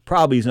fight,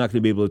 probably he's not going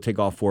to be able to take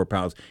off 4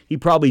 pounds. He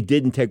probably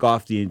didn't take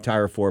off the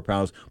entire 4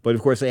 pounds, but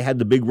of course they had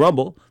the big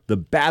rumble, the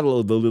battle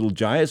of the little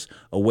giants,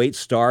 a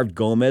weight-starved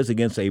Gomez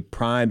against a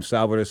prime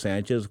Salvador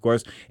Sanchez, of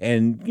course,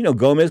 and,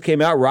 Gomez came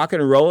out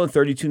rocking and rolling,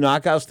 32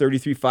 knockouts,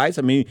 33 fights.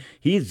 I mean,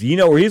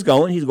 where he's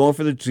going. He's going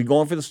for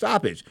the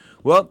stoppage.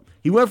 Well,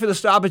 he went for the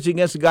stoppage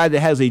against a guy that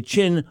has a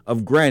chin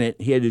of granite.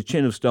 He had a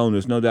chin of stone.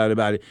 There's no doubt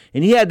about it.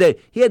 And he had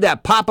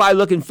that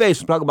Popeye-looking face.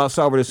 I'm talking about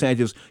Salvador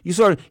Sanchez. He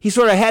sort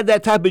of had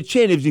that type of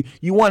chin. If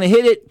you want to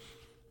hit it,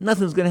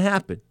 nothing's going to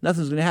happen.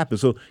 Nothing's going to happen.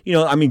 So,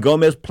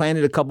 Gomez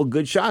planted a couple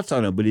good shots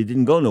on him, but it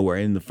didn't go nowhere.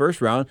 In the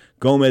first round,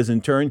 Gomez, in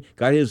turn,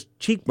 got his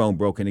cheekbone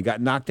broken. He got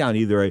knocked down,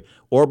 either a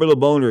orbital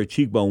bone or a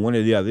cheekbone, one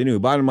or the other. Anyway,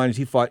 bottom line is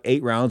he fought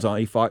 8 rounds on.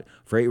 He fought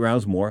for 8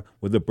 rounds more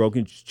with a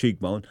broken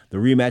cheekbone. The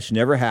rematch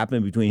never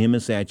happened between him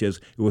and Sanchez.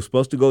 It was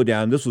supposed to go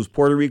down. This was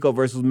Puerto Rico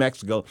versus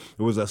Mexico.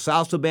 There was a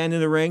salsa band in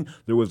the ring.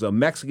 There was a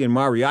Mexican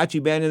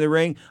mariachi band in the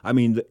ring. I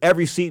mean,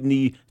 every seat in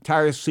the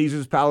entire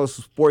Caesars Palace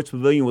Sports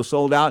Pavilion was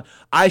sold out.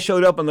 I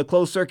showed up on the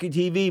closed circuit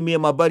TV, me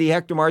and my buddy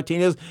Hector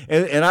Martinez,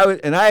 and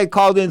I had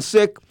called in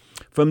sick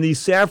from the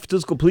San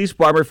Francisco Police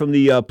Department, from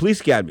the Police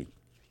Academy.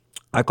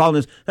 I called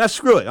in,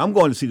 screw it, I'm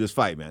going to see this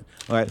fight, man.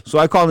 All right, so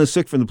I called in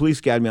sick from the Police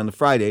Academy on the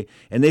Friday,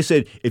 and they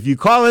said, if you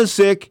call in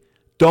sick,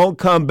 don't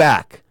come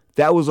back.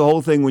 That was the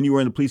whole thing when you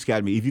were in the Police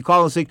Academy. If you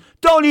call in sick,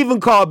 don't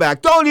even call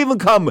back. Don't even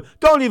come.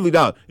 Don't even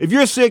down. If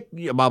you're sick,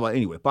 blah, blah.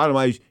 Anyway, bottom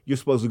line is you're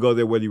supposed to go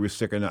there whether you were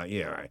sick or not.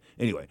 Yeah, all right.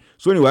 Anyway,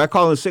 I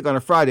call in sick on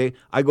a Friday.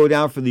 I go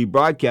down for the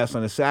broadcast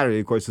on a Saturday.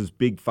 Of course, this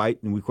big fight,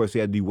 and of course,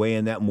 they had the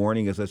weigh-in that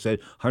morning. As I said,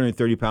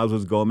 130 pounds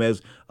was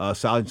Gomez.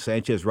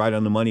 Sanchez right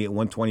on the money at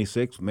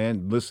 126.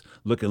 Man,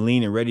 looking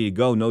lean and ready to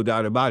go, no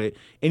doubt about it.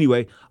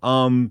 Anyway,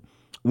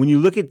 when you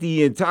look at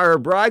the entire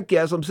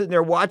broadcast, I'm sitting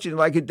there watching,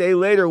 like a day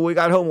later, we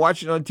got home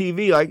watching on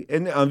TV,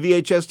 on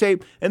VHS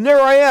tape, and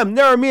there I am.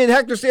 There are me and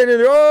Hector standing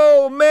there.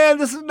 Oh, man,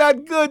 this is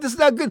not good. This is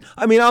not good.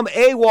 I mean, I'm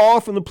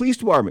AWOL from the police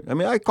department. I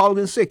mean, I called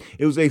in sick.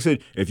 They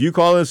said, if you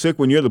call in sick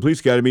when you're at the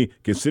police academy,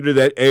 consider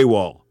that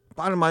AWOL.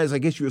 Bottom line is, I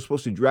guess you were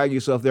supposed to drag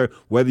yourself there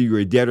whether you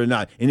were dead or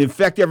not, and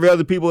infect every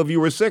other people if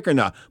you were sick or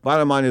not.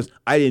 Bottom line is,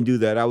 I didn't do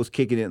that. I was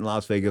kicking it in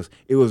Las Vegas.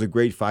 It was a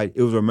great fight.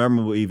 It was a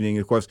memorable evening.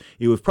 Of course,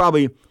 it was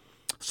probably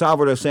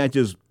Salvador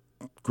Sanchez's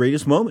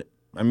greatest moment.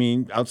 I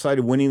mean, outside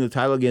of winning the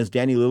title against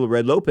Danny Little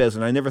Red Lopez,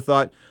 and I never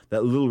thought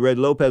that Little Red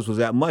Lopez was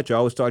that much. I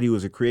always thought he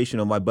was a creation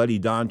of my buddy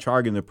Don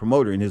Chargan, the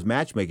promoter, in his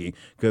matchmaking.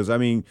 Because, I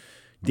mean,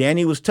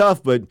 Danny was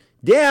tough, but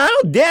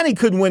I know Danny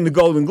couldn't win the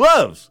Golden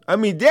Gloves. I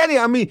mean,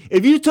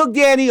 if you took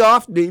Danny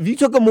off, if you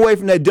took him away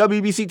from that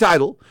WBC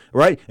title,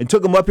 right, and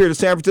took him up here to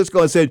San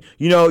Francisco and said,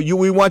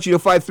 we want you to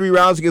fight 3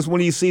 rounds against one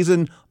of these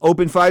seasoned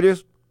open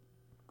fighters,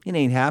 it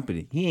ain't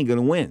happening. He ain't going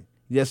to win.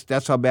 Yes,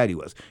 that's how bad he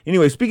was.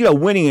 Anyway, speaking of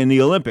winning in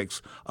the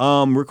Olympics,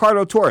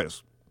 Ricardo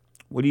Torres,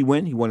 what did he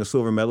win? He won a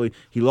silver medal.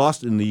 He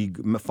lost in the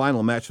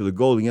final match for the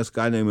gold against a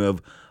guy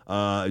named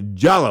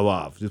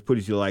Jalavov. Just put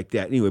it to you like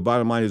that. Anyway,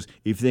 bottom line is,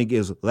 if you think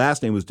his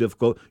last name was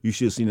difficult, you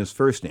should have seen his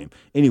first name.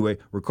 Anyway,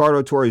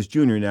 Ricardo Torres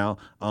Jr. now,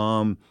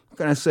 what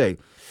can I say?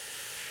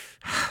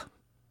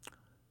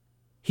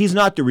 He's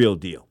not the real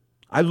deal.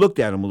 I looked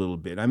at him a little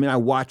bit. I mean, I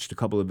watched a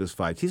couple of his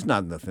fights. He's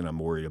not nothing I'm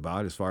worried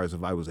about as far as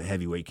if I was a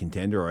heavyweight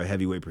contender or a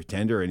heavyweight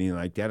pretender or anything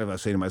like that. If I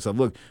say to myself,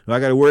 look, if I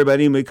got to worry about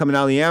anybody coming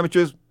out of the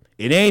amateurs,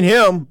 it ain't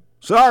him.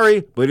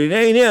 Sorry, but it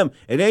ain't him.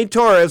 It ain't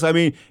Torres. I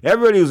mean,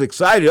 everybody was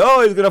excited.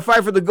 Oh, he's going to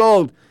fight for the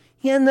gold.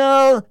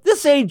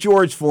 This ain't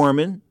George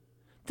Foreman.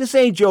 This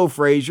ain't Joe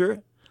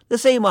Frazier.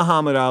 This ain't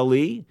Muhammad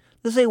Ali.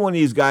 This ain't one of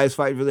these guys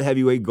fighting for the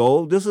heavyweight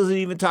gold. This isn't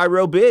even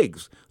Tyrell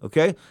Biggs,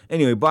 okay?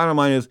 Anyway, bottom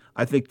line is,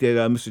 I think that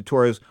Mr.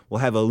 Torres will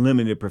have a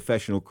limited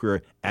professional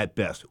career at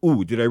best.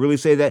 Ooh, did I really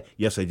say that?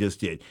 Yes, I just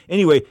did.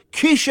 Anyway,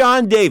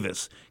 Keyshawn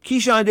Davis.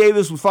 Keyshawn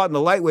Davis was fought in the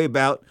lightweight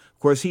bout. Of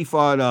course, he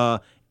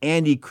fought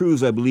Andy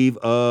Cruz, I believe,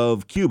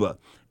 of Cuba.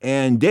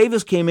 And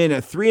Davis came in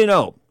at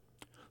 3-0.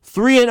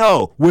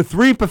 3-0 with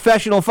 3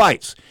 professional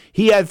fights.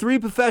 He had 3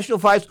 professional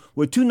fights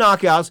with 2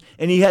 knockouts,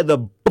 and he had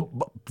the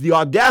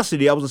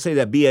audacity, I was going to say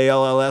that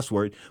BALLS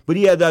word, but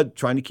he had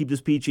trying to keep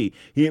this PG.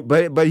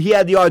 But he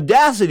had the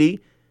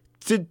audacity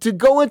to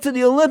go into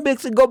the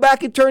Olympics and go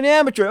back and turn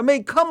amateur. I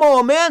mean, come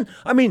on, man.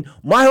 I mean,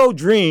 my whole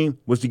dream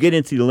was to get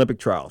into the Olympic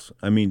trials.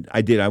 I mean,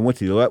 I did. I went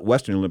to the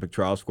Western Olympic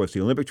trials. Of course,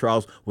 the Olympic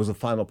trials was the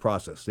final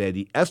process. They had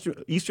the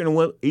Eastern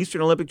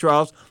Olympic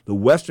trials, the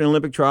Western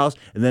Olympic trials,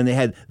 and then they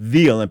had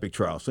the Olympic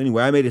trials. So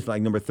anyway, I made it to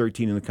like number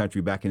 13 in the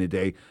country back in the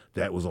day.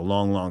 That was a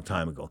long, long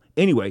time ago.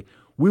 Anyway,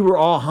 we were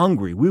all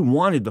hungry. We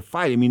wanted to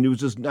fight. I mean,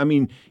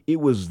 it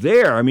was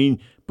there. I mean,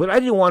 but I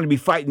didn't want to be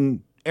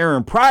fighting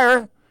Aaron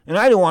Pryor. And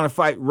I didn't want to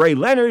fight Ray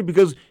Leonard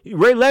because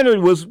Ray Leonard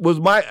was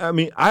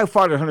I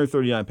fought at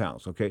 139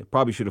 pounds, okay?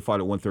 Probably should have fought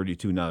at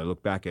 132 now that I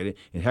look back at it.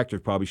 And Hector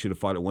probably should have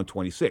fought at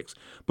 126.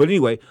 But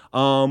anyway,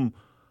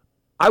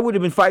 I would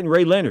have been fighting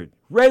Ray Leonard.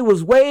 Ray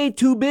was way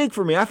too big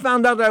for me. I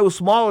found out that I was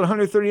small at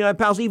 139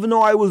 pounds, even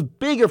though I was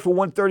bigger for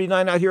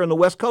 139 out here on the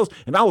West Coast,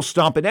 and I was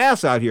stomping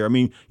ass out here. I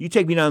mean, you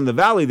take me down in the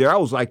valley there, I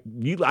was like,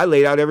 I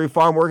laid out every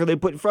farm worker they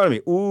put in front of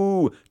me.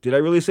 Ooh, did I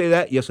really say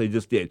that? Yes, I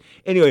just did.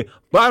 Anyway,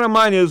 bottom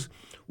line is,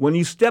 when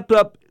you step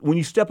up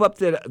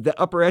to the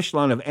upper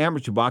echelon of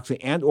amateur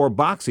boxing and or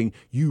boxing,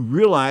 you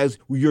realize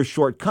your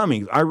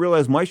shortcomings. I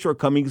realized my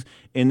shortcomings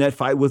in that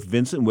fight with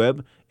Vincent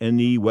Webb in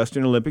the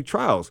Western Olympic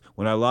trials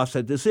when I lost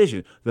that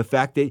decision. The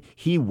fact that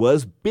he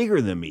was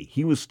bigger than me.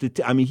 He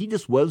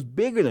just was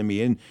bigger than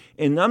me. And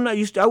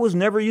I was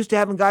never used to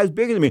having guys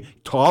bigger than me.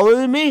 Taller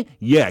than me?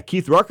 Yeah,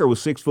 Keith Rucker was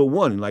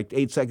 6'1". In like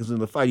 8 seconds in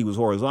the fight, he was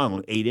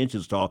horizontal, 8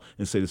 inches tall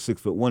instead of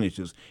 6'1"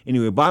 inches.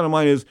 Anyway, bottom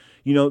line is,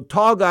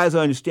 tall guys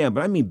I understand,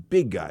 but I mean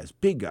big guys.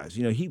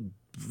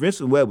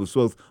 Vincent Webb was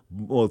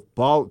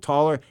both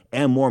taller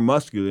and more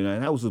muscular,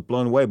 and I was just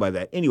blown away by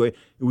that. Anyway,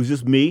 it was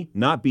just me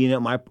not being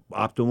at my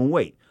optimum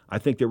weight. I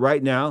think that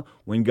right now,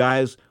 when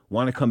guys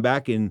want to come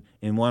back and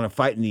want to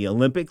fight in the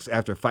Olympics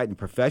after fighting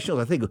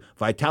professionals, I think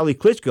Vitaly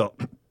Klitschko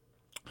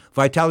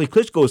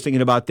was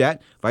thinking about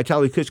that.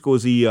 Vitaly Klitschko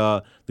was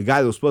the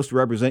guy that was supposed to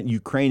represent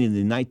Ukraine in the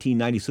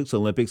 1996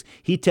 Olympics.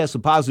 He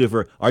tested positive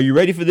for, are you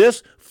ready for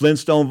this?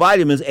 Flintstone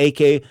vitamins,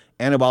 a.k.a.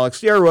 anabolic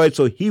steroids.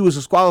 So he was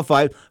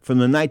disqualified from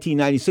the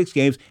 1996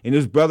 games. And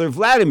his brother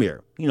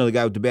Vladimir, the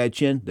guy with the bad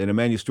chin that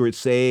Emmanuel Stewart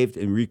saved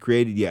and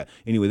recreated. Yeah,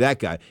 anyway, that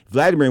guy.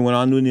 Vladimir went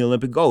on to win the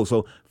Olympic gold.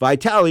 So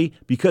Vitaly,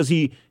 because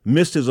he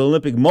missed his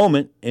Olympic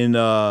moment in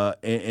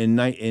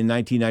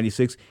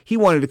 1996, he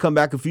wanted to come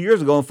back a few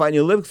years ago and fight in the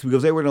Olympics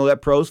because they were going to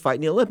let pros fight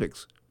in the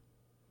Olympics.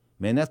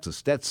 Man,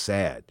 that's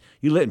sad.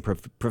 You're letting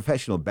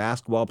professional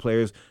basketball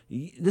players.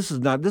 This is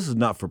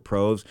not for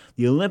pros.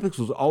 The Olympics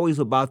was always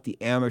about the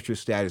amateur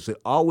status. It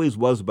always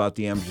was about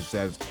the amateur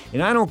status.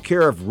 And I don't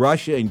care if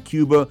Russia and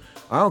Cuba,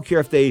 I don't care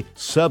if they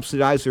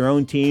subsidize their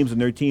own teams and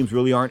their teams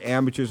really aren't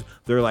amateurs.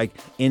 They're like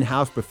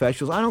in-house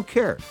professionals. I don't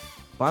care.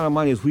 Bottom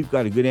line is we've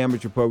got a good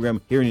amateur program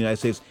here in the United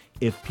States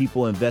if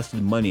people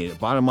invested money in it.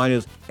 Bottom line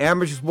is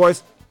amateur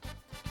sports,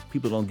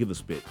 people don't give a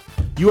spit.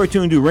 You are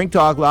tuned to Ring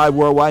Talk Live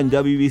Worldwide and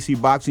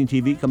WBC Boxing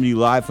TV, coming to you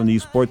live from the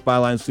Sports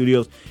Byline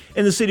Studios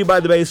in the city by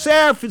the Bay,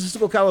 San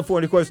Francisco,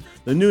 California. Of course,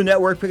 the new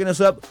network picking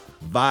us up,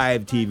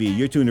 Vive TV.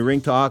 You're tuned to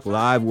Ring Talk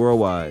Live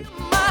Worldwide.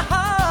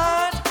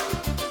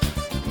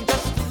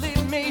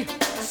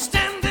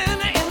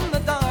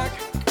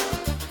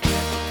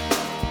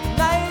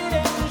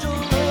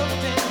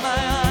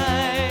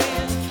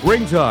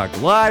 Ring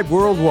Talk Live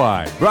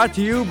Worldwide, brought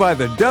to you by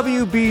the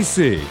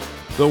WBC,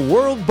 the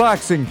World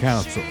Boxing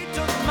Council.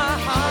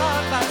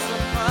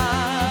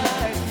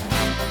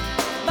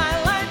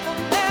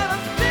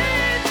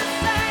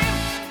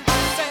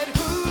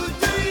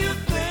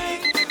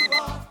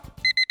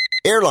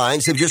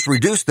 Airlines have just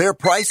reduced their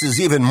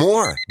prices even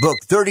more. Book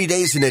 30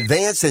 days in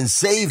advance and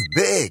save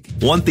big.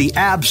 Want the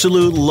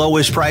absolute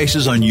lowest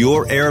prices on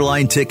your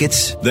airline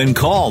tickets? Then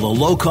call the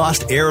Low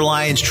Cost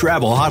Airlines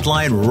Travel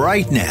Hotline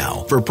right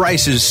now for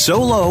prices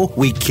so low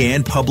we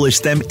can't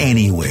publish them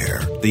anywhere.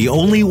 The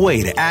only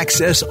way to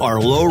access our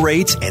low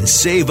rates and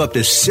save up to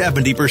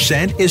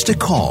 70% is to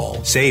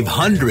call. Save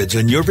hundreds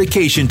on your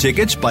vacation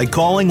tickets by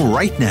calling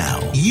right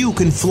now. You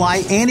can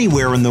fly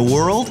anywhere in the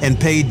world and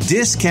pay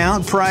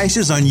discount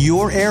prices on your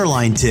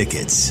airline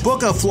tickets.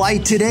 Book a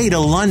flight today to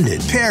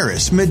London,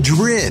 Paris,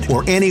 Madrid,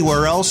 or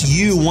anywhere else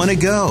you want to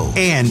go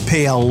and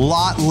pay a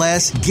lot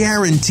less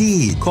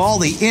guaranteed. Call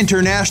the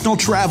International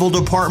Travel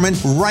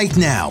Department right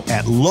now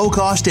at Low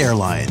Cost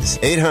Airlines.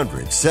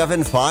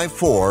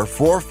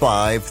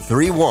 800-754-4531.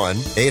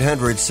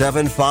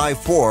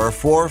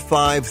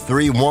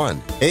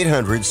 800-754-4531.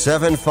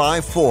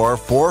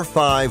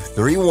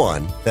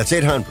 800-754-4531. That's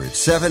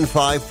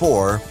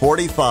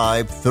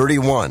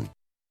 800-754-4531.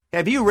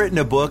 Have you written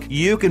a book?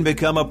 You can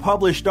become a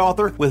published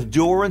author with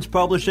Dorrance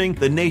Publishing,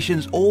 the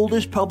nation's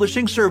oldest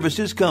publishing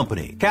services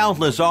company.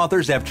 Countless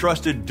authors have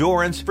trusted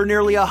Dorrance for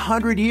nearly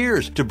 100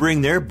 years to bring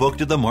their book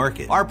to the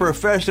market. Our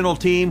professional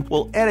team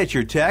will edit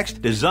your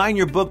text, design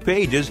your book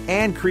pages,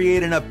 and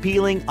create an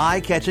appealing,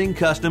 eye-catching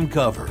custom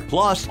cover.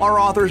 Plus, our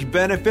authors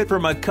benefit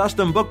from a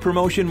custom book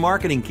promotion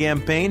marketing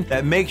campaign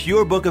that makes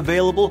your book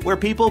available where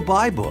people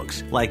buy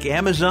books, like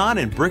Amazon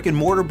and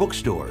brick-and-mortar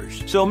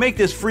bookstores. So make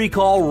this free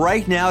call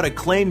right now to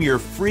claim your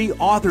free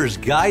author's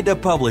guide to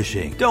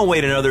publishing. Don't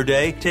wait another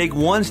day. Take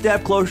one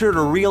step closer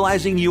to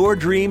realizing your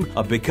dream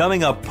of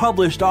becoming a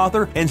published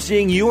author and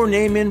seeing your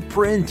name in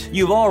print.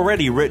 You've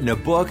already written a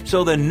book,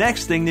 so the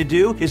next thing to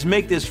do is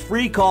make this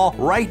free call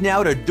right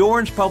now to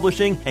Dorrance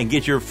Publishing and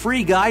get your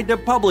free guide to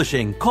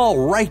publishing.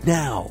 Call right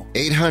now.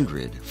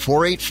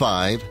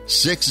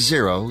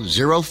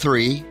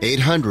 800-485-6003.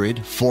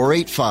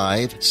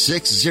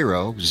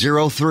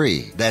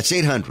 800-485-6003. That's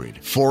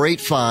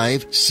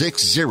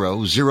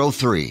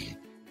 800-485-6003.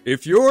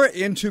 If you're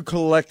into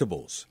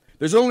collectibles,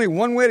 there's only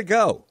one way to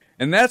go,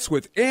 And that's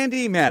with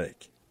Andy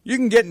Maddock. You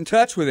can get in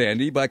touch with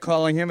Andy by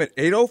calling him at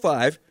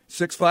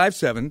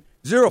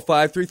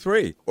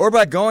 805-657-0533 or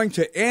by going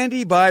to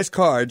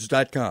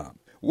andybuyscards.com.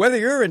 Whether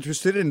you're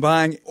interested in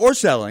buying or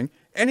selling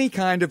any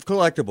kind of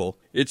collectible,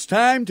 it's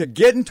time to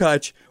get in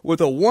touch with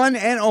the one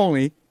and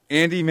only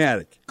Andy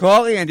Maddock.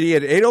 Call Andy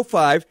at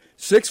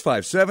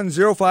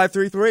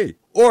 805-657-0533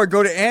 or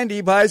go to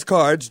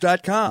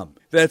andybuyscards.com.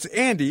 That's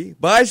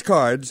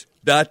andybuyscards.com.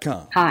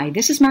 Hi,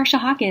 this is Marsha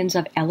Hawkins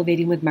of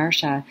Elevating with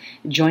Marsha.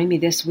 Join me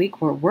this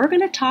week where we're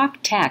going to talk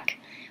tech.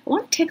 I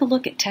want to take a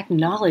look at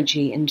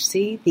technology and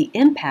see the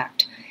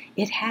impact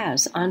it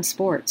has on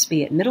sports,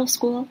 be it middle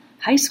school,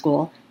 high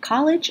school,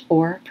 college,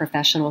 or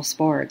professional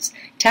sports.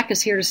 Tech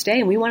is here to stay,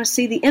 and we want to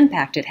see the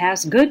impact it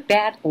has, good,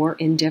 bad, or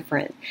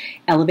indifferent.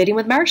 Elevating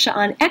with Marsha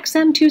on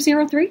XM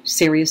 203,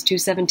 Sirius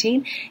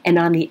 217, and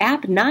on the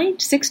app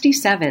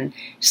 967,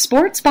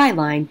 Sports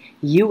Byline,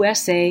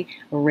 USA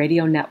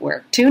Radio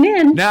Network. Tune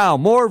in. Now,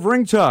 more of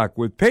Ring Talk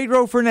with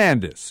Pedro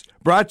Fernandez,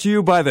 brought to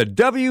you by the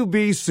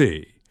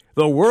WBC,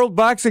 the World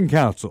Boxing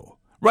Council,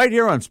 right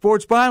here on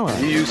Sports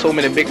Byline. You use so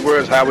many big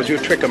words. How was you a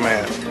tricker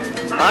man?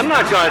 I'm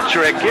not going to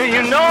trick you.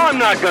 You know I'm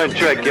not going to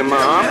trick you,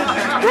 Mom.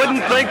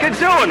 Wouldn't think of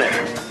doing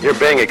it. You're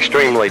being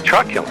extremely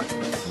truculent.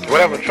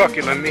 Whatever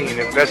truculent mean,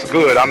 if that's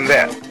good, I'm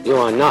that. You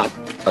are not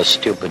a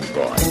stupid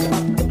boy.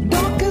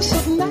 Darkest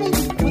of night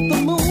with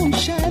the moon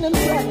shining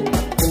bright.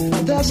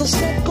 There's a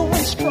set going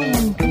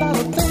strong, a lot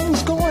of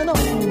things going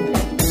on.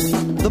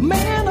 The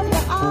man of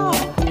the hour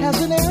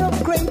has an air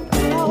of great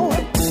power.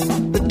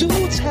 The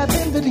dudes have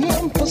envied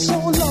him for so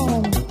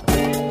long.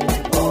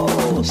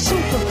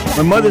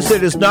 My mother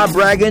said it's not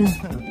bragging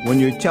when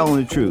you're telling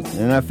the truth.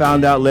 And I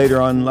found out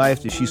later on in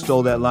life that she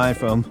stole that line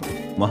from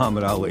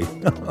Muhammad Ali.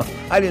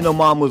 I didn't know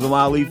Mom was an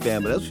Ali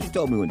fan, but that's what she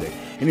told me one day.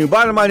 And the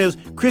bottom line is,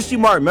 Christy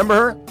Martin, remember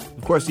her?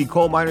 Of course, the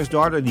coal miner's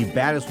daughter, the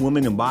baddest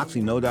woman in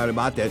boxing, no doubt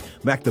about that.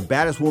 In fact, the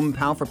baddest woman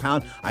pound for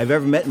pound I've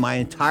ever met in my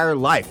entire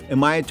life.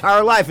 And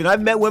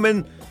I've met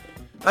women...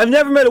 I've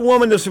never met a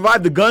woman that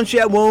survived the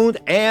gunshot wound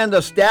and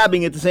the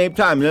stabbing at the same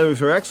time. And that was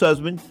her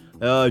ex-husband,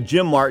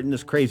 Jim Martin,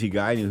 this crazy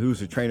guy who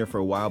was a trainer for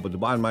a while, but the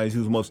bottom line is he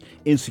was the most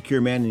insecure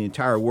man in the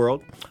entire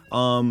world.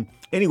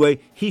 Anyway,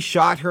 he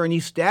shot her and he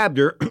stabbed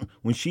her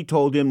when she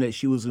told him that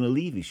she was going to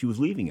leave. She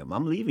was leaving him.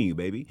 I'm leaving you,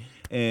 baby.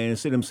 And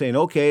instead of him saying,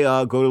 okay,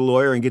 go to the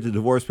lawyer and get the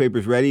divorce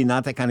papers ready,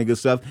 not that kind of good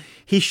stuff,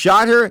 he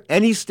shot her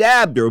and he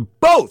stabbed her.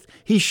 Both.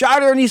 He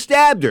shot her and he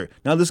stabbed her.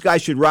 Now, this guy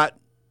should rot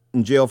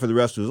in jail for the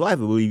rest of his life. I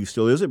believe he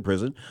still is in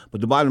prison. But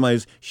the bottom line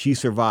is she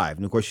survived.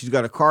 And, of course, she's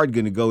got a card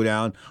going to go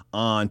down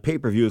on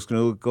pay-per-view. It's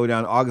going to go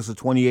down August the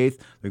 28th.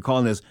 They're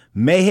calling this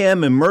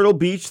Mayhem in Myrtle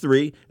Beach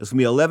 3. It's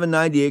going to be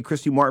 $11.98.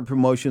 Christy Martin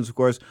Promotions, of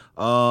course.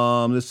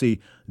 Let's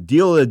see.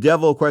 Deal of the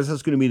Devil, of course,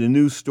 that's going to be the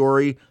news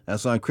story.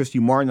 That's on Christy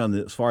Martin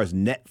as far as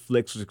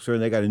Netflix is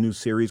concerned. They got a new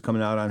series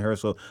coming out on her,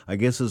 so I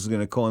guess this is going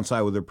to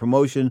coincide with her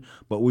promotion.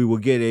 But we will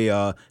get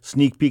a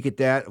sneak peek at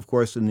that, of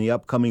course, in the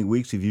upcoming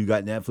weeks. If you've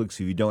got Netflix,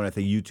 if you don't, I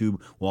think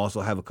YouTube will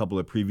also have a couple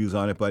of previews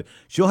on it. But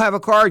she'll have a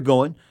card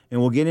going,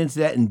 and we'll get into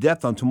that in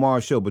depth on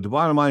tomorrow's show. But the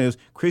bottom line is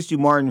Christy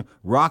Martin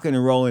rocking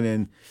and rolling,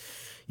 and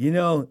you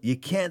know, you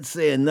can't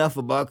say enough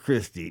about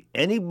Christy.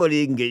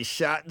 Anybody can get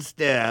shot and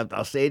stabbed.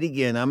 I'll say it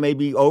again. I may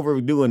be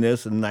overdoing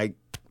this and like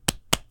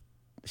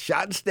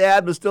shot and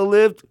stabbed and still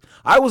lived.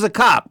 I was a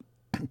cop,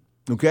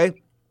 okay?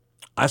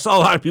 I saw a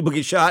lot of people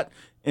get shot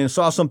and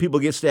saw some people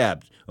get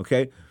stabbed,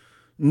 okay?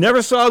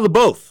 Never saw the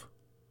both.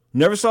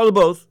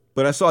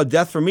 But I saw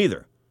death from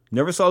either.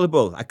 Never saw the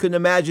both. I couldn't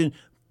imagine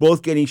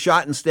both getting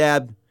shot and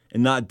stabbed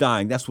and not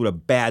dying. That's what a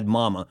bad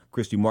mama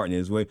Christy Martin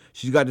is.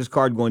 She's got this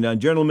card going down.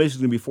 General admission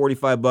is going to be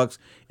 $45.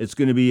 It's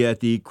going to be at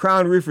the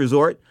Crown Reef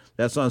Resort.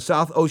 That's on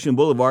South Ocean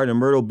Boulevard in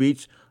Myrtle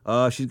Beach.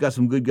 She's got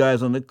some good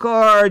guys on the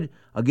card.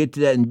 I'll get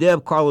to that in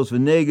depth. Carlos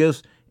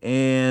Venegas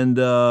and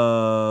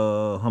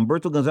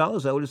Humberto Gonzalez.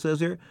 Is that what it says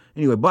here?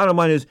 Anyway, bottom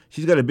line is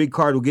she's got a big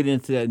card. We'll get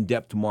into that in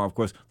depth tomorrow. Of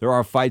course, there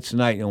are fights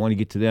tonight, and I want to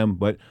get to them.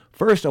 But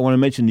first, I want to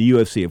mention the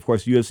UFC. Of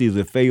course, the UFC is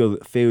a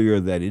failure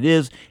that it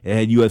is. It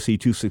had UFC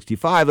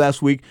 265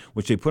 last week,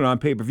 which they put on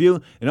pay-per-view.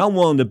 And I'm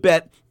willing to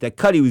bet that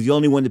Cuddy was the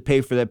only one to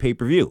pay for that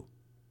pay-per-view.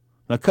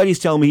 Now, Cuddy's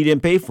telling me he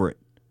didn't pay for it.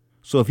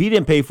 So if he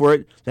didn't pay for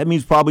it, that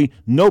means probably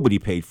nobody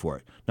paid for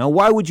it. Now,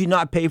 why would you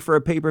not pay for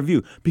a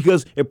pay-per-view?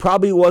 Because it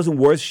probably wasn't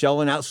worth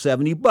shelling out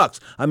 $70.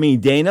 I mean,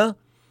 Dana,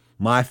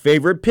 my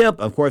favorite pimp,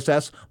 of course,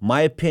 that's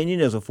my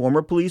opinion as a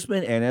former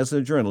policeman and as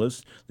a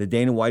journalist, that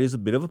Dana White is a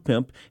bit of a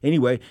pimp.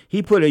 Anyway,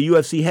 he put a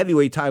UFC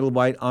heavyweight title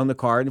fight on the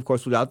card, and of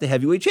course, without the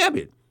heavyweight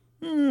champion.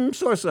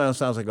 Sort of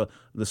sounds like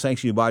the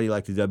sanctioning body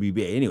like the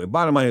WBA. Anyway,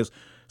 bottom line is,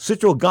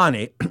 Citro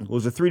Gane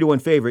was a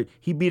 3-1 favorite.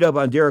 He beat up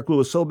on Derek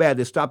Lewis so bad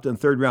they stopped in the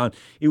third round.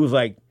 It was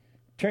like,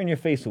 turn your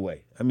face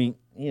away. I mean,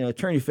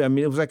 I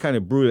mean, it was that kind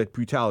of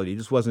brutality. It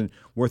just wasn't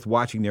worth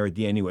watching there at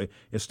the end anyway.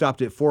 It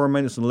stopped at 4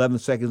 minutes and 11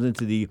 seconds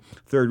into the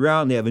third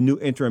round. They have a new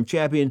interim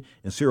champion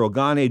in Cyril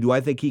Gane. Do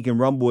I think he can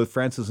rumble with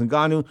Francis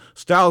Ngannou?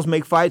 Styles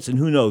make fights, and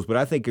who knows? But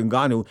I think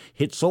Ngannou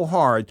hits so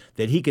hard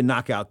that he can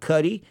knock out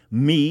Cuddy,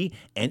 me,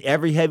 and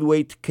every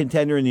heavyweight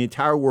contender in the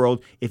entire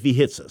world if he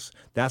hits us.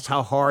 That's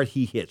how hard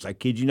he hits. I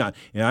kid you not.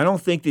 And I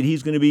don't think that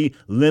he's going to be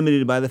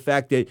limited by the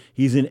fact that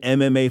he's an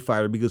MMA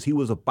fighter, because he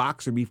was a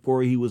boxer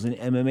before he was an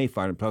MMA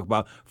fighter. I'm talking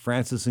about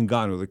Francis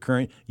Ngannou, the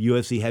current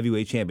UFC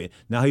heavyweight champion.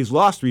 Now, he's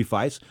lost 3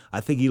 fights. I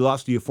think he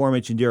lost to the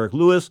aforementioned Derek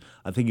Lewis.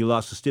 I think he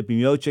lost to Stipe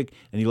Miocic,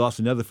 and he lost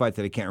another fight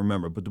that I can't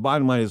remember. But the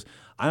bottom line is,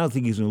 I don't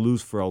think he's going to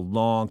lose for a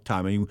long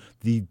time. I mean,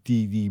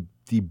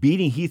 the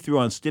beating he threw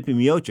on Stipe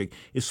Miocic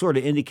is sort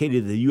of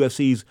indicated that the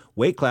UFC's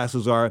weight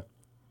classes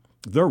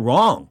they're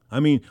wrong. I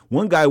mean,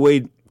 one guy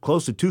weighed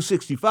close to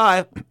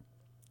 265.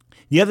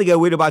 The other guy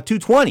weighed about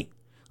 220.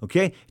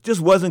 Okay? It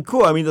just wasn't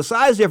cool. I mean, the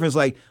size difference,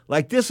 like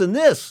this and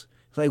this.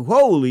 It's like,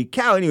 holy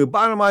cow. Anyway,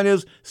 bottom line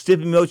is,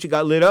 Stipe Miocic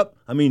got lit up.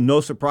 I mean,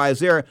 no surprise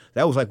there.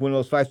 That was like one of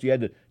those fights you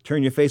had to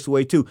turn your face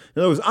away, too.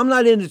 In other words, I'm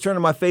not into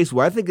turning my face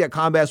away. I think that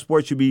combat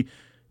sport should be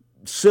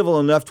civil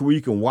enough to where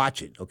you can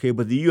watch it, okay?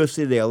 But the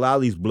UFC, they allow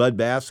these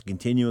bloodbaths to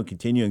continue.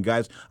 And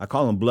guys, I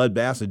call them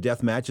bloodbaths or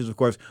death matches. Of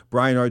course,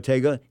 Brian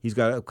Ortega, he's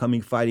got an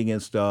upcoming fight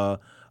against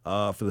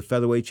for the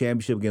featherweight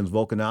championship against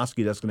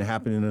Volkanovski. That's going to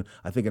happen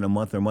in a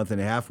month or a month and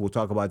a half. We'll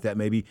talk about that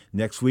maybe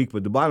next week.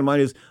 But the bottom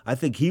line is, I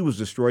think he was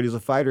destroyed as a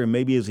fighter and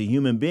maybe as a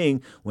human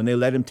being when they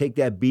let him take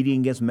that beating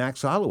against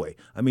Max Holloway.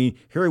 I mean,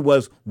 here he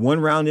was 1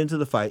 round into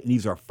the fight, and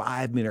these are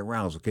 5-minute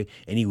rounds, okay?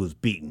 And he was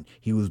beaten.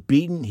 He was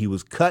beaten. He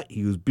was cut.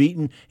 He was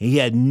beaten. And he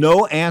had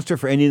no answer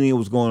for anything that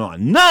was going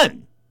on.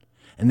 None!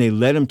 And they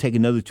let him take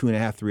another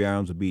 2.5, 3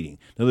 rounds of beating.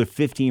 Another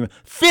 15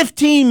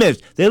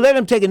 minutes. They let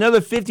him take another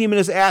 15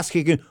 minutes ass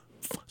kicking,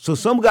 so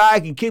some guy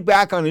can kick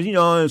back on his,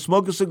 and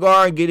smoke a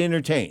cigar and get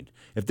entertained.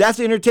 If that's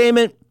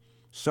entertainment,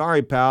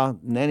 sorry, pal,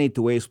 that ain't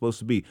the way it's supposed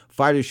to be.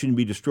 Fighters shouldn't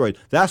be destroyed.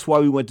 That's why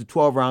we went to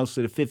 12 rounds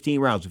instead of 15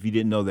 rounds, if you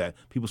didn't know that.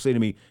 People say to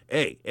me,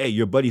 hey,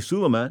 your buddy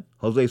Suleiman,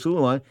 Jose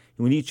Suleiman,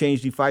 when he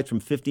changed the fights from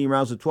 15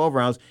 rounds to 12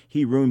 rounds,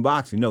 he ruined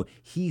boxing. No,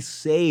 he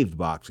saved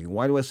boxing.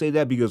 Why do I say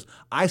that? Because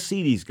I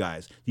see these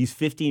guys, these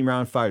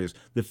 15-round fighters.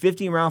 The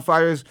 15-round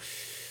fighters,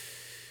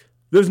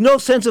 there's no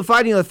sense of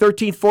fighting the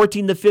 13th,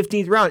 14th, to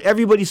 15th round.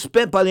 Everybody's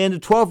spent by the end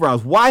of 12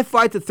 rounds. Why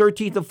fight the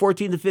 13th, to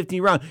 14th, to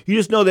 15th round? You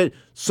just know that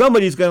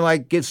somebody's going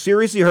to get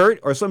seriously hurt,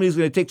 or somebody's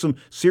going to take some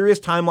serious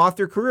time off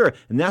their career.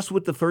 And that's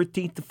what the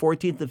 13th, to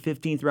 14th, to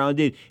 15th round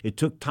did. It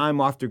took time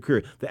off their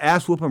career. The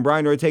ass whooping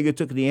Brian Ortega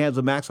took in the hands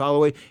of Max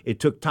Holloway, it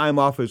took time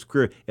off his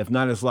career, if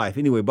not his life.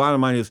 Anyway,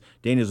 bottom line is,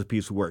 Dana's a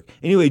piece of work.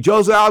 Anyway,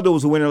 Jose Aldo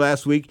was the winner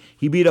last week.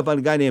 He beat up on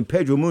a guy named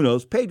Pedro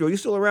Munoz. Pedro, you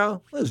still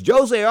around? Well, is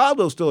Jose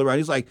Aldo still around?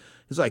 He's like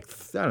I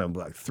don't know,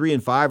 like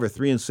 3-5 or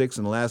 3-6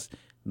 in the last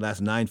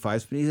 9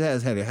 fights. But he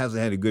hasn't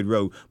had a good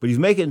road. But he's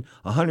making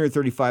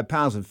 135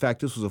 pounds. In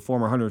fact, this was a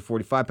former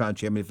 145-pound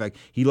champion. In fact,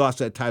 he lost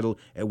that title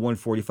at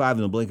 145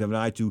 in the blink of an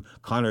eye to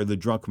Conor the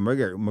Drunk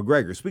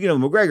McGregor. Speaking of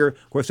McGregor,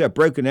 of course, that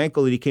broken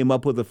ankle that he came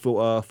up with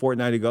a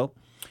fortnight ago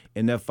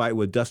in that fight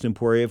with Dustin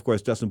Poirier. Of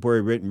course, Dustin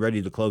Poirier getting ready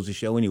to close the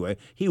show anyway.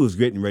 He was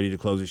getting ready to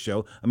close the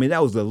show. I mean,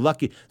 that was the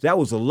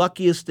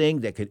luckiest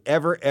thing that could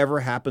ever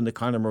happen to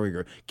Conor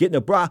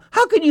McGregor.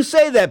 How can you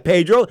say that,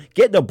 Pedro?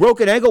 Getting a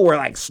broken ankle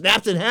where it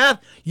snaps in half?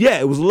 Yeah,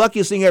 it was the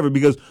luckiest thing ever,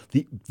 because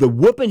the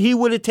whooping he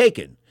would have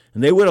taken,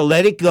 and they would have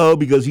let it go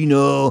because,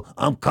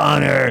 I'm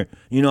Conor,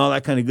 all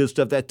that kind of good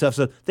stuff, that tough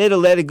stuff. They'd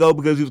have let it go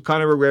because he was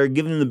Conor McGregor,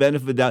 giving him the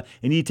benefit of the doubt,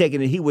 and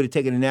he would have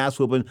taken an ass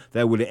whooping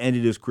that would have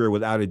ended his career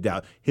without a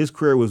doubt. His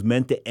career was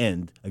meant to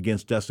end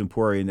against Dustin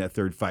Poirier in that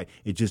third fight.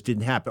 It just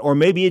didn't happen. Or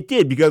maybe it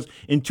did, because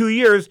in 2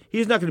 years,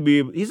 he's not going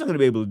to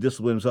be able to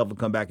discipline himself and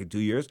come back in 2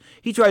 years.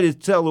 He tried to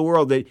tell the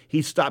world that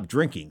he stopped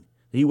drinking.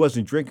 He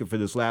wasn't drinking for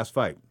this last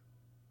fight.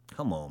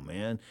 Come on,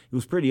 man. It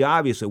was pretty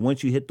obvious that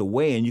once you hit the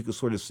weigh-in, you could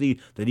sort of see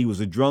that he was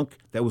a drunk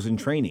that was in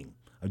training,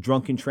 a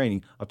drunk in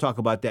training. I'll talk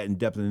about that in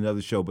depth in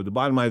another show. But the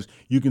bottom line is,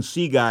 you can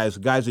see guys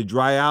that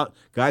dry out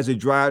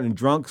and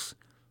drunks,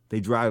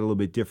 they dry out a little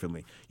bit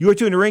differently. You are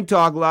tuned to Ring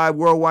Talk Live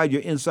Worldwide,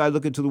 your inside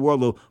look into the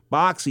world of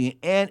boxing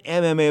and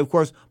MMA. Of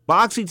course,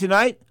 boxing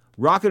tonight,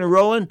 rocking and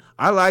rolling.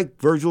 I like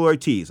Virgil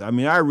Ortiz. I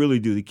mean, I really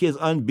do. The kid's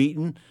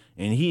unbeaten,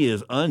 and he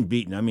is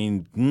unbeaten. I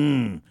mean,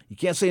 you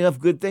can't say enough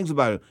good things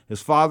about him.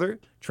 His father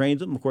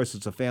trains him. Of course,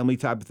 it's a family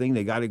type of thing.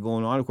 They got it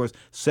going on. Of course,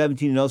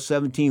 17-0,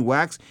 17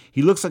 wax.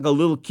 He looks like a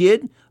little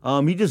kid.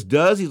 He just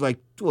does. He's like,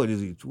 what is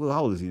he?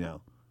 How old is he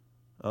now?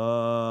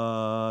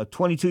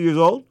 22 years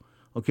old.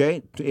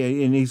 Okay,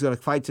 and he's got a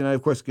fight tonight.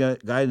 Of course,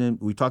 guy,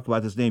 we talked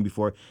about this name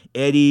before,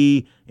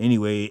 Eddie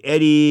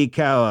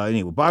Kawa.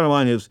 Anyway, bottom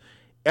line is,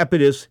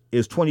 Epidus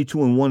is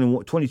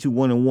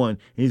 22-1-1, and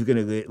he's going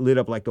to get lit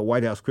up like the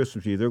White House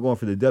Christmas tree. They're going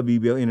for the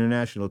WBO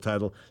International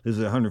title. This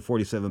is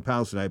 147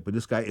 pounds tonight, but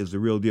this guy is the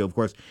real deal. Of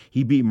course,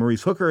 he beat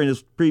Maurice Hooker in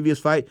his previous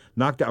fight,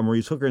 knocked out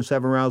Maurice Hooker in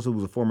 7 rounds, who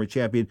was a former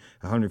champion,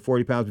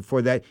 140 pounds.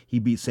 Before that, he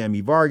beat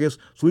Sammy Vargas.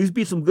 So he's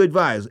beat some good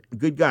guys.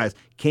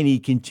 Can he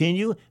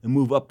continue and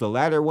move up the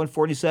ladder at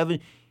 147?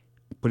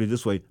 Put it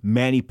this way,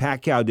 Manny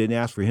Pacquiao didn't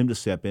ask for him to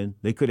step in.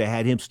 They could have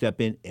had him step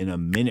in a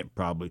minute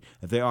probably.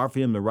 If they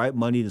offered him the right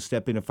money to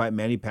step in and fight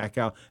Manny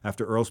Pacquiao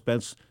after Earl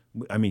Spence,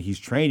 I mean, he's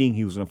training.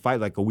 He was in a fight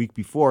like a week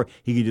before.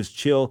 He could just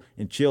chill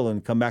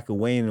and come back and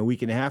weigh in a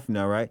week and a half from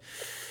now, right?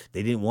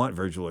 They didn't want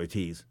Virgil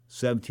Ortiz.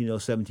 17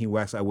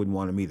 wax, I wouldn't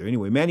want him either.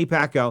 Anyway, Manny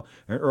Pacquiao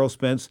and Earl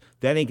Spence,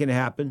 that ain't going to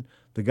happen.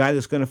 The guy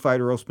that's going to fight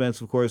Earl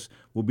Spence, of course,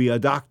 will be a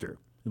doctor.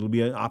 It'll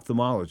be an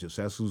ophthalmologist.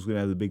 That's who's going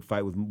to have the big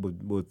fight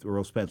with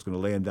Earl Spence. Going to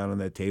lay him down on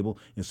that table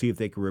and see if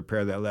they can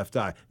repair that left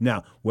eye.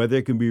 Now, whether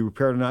it can be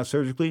repaired or not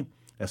surgically,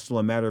 that's still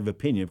a matter of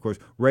opinion. Of course,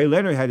 Ray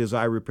Leonard had his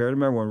eye repaired.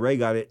 Remember when Ray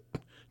got it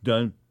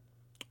done,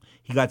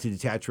 he got to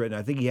detach retina.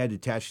 I think he had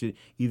detached it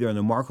either in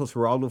the Marcos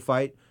Geraldo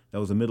fight, that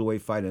was a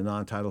middleweight fight, a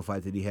non-title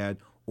fight that he had,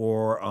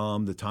 or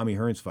the Tommy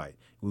Hearns fight.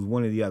 It was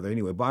one or the other.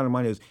 Anyway, bottom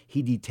line is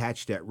he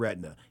detached that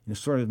retina. And it's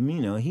sort of,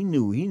 he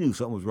knew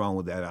something was wrong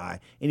with that eye.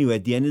 Anyway,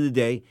 at the end of the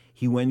day,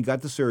 he went and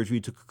got the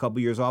surgery, took a couple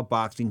years off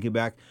boxing, came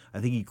back.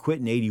 I think he quit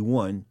in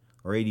 81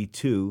 or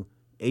 82,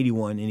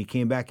 81, and he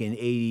came back in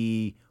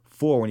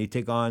 84 when he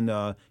took on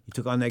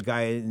that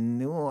guy,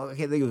 I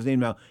can't think of his name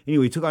now.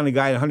 Anyway, he took on a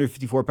guy at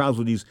 154 pounds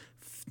with these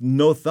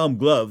no-thumb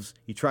gloves.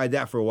 He tried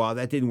that for a while.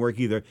 That didn't work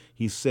either.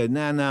 He said,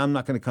 nah, I'm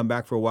not going to come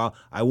back for a while.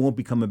 I won't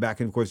be coming back.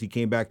 And, of course, he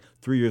came back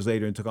 3 years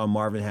later and took on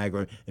Marvin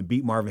Hagler and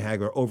beat Marvin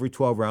Hagler over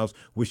 12 rounds,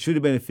 which should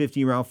have been a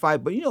 15-round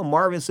fight. But,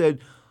 Marvin said,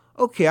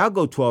 okay, I'll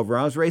go 12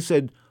 rounds. Ray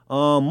said,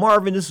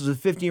 Marvin, this is a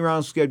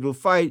 15-round scheduled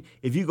fight.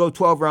 If you go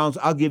 12 rounds,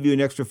 I'll give you an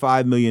extra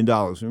 $5 million.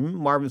 And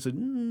Marvin said,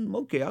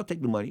 okay, I'll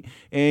take the money.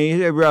 And he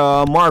said,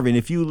 Marvin,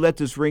 if you let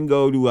this ring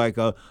go to like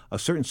a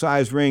certain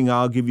size ring,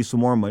 I'll give you some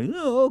more money.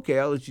 Oh, okay,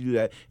 I'll let you do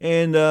that.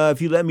 And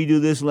if you let me do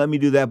this and let me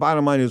do that,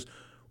 bottom line is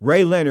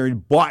Ray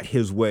Leonard bought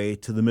his way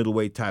to the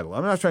middleweight title.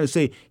 I'm not trying to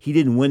say he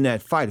didn't win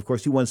that fight. Of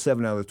course, he won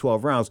 7 out of the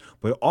 12 rounds,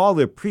 but all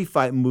the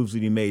pre-fight moves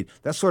that he made,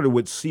 that's sort of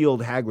what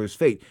sealed Hagler's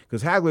fate,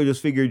 because Hagler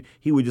just figured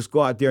he would just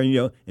go out there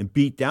and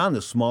beat down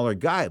the smaller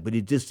guy, but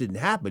it just didn't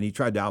happen. He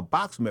tried to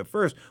outbox him at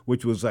first,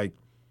 which was like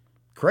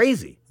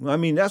crazy. I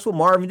mean, that's what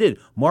Marvin did.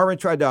 Marvin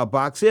tried to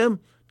outbox him,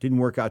 didn't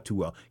work out too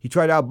well. He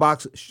tried to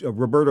outbox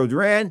Roberto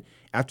Duran.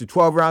 After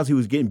 12 rounds, he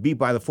was getting beat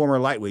by the former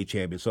lightweight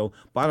champion. So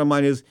bottom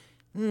line is,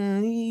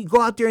 you go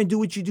out there and do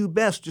what you do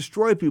best,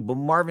 destroy people.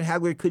 Marvin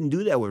Hagler couldn't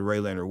do that with Ray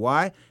Leonard.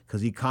 Why?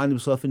 Because he conned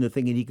himself into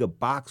thinking he could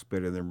box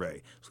better than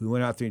Ray. So he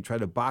went out there and tried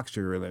to box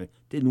Ray Leonard.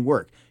 Didn't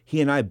work. He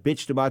and I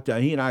bitched about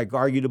that. He and I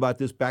argued about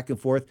this back and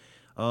forth.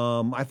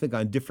 I think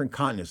on different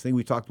continents. I think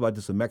we talked about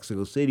this in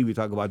Mexico City. We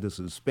talked about this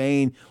in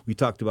Spain. We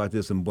talked about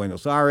this in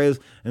Buenos Aires.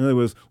 In other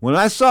words, when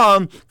I saw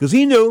him, because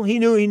he knew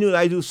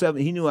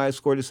I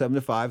scored a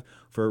 7-5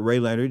 for Ray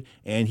Leonard,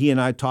 and he and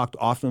I talked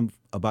often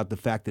about the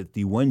fact that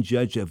the one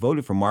judge that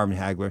voted for Marvin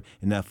Hagler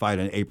in that fight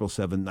on April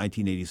 7,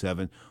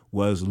 1987,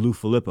 was Lou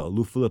Filippo.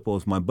 Lou Filippo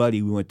is my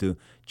buddy. We went to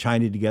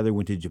China together,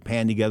 went to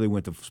Japan together,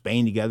 went to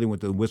Spain together,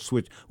 went to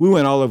Swiss. We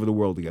went all over the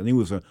world together. He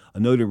was a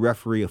noted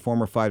referee, a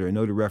former fighter, a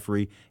noted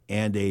referee,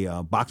 and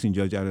a boxing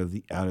judge out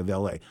of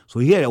L.A. So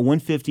he had a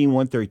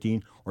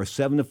 115-113 or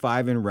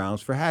 7-5 in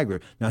rounds for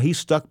Hagler. Now he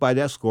stuck by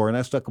that score, and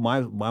I stuck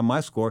by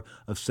my score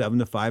of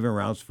 7-5 in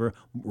rounds for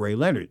Ray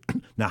Leonard.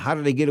 Now, how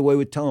did I get away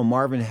with telling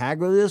Marvin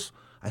Hagler this?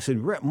 I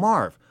said,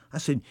 Marv,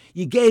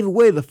 you gave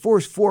away the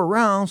first 4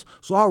 rounds,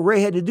 so all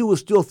Ray had to do was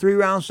steal 3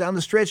 rounds down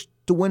the stretch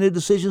to win a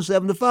decision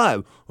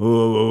 7-5.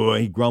 Oh,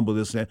 he grumbled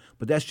this and that,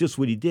 but that's just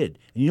what he did.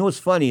 And you know what's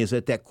funny is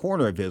that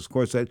corner of his, of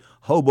course, that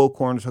hobo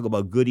corner, talk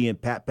about Goody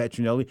and Pat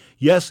Petronelli.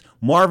 Yes,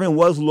 Marvin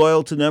was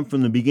loyal to them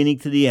from the beginning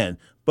to the end,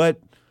 but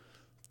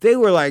they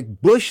were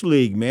like Bush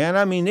League, man.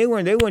 I mean, they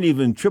weren't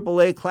even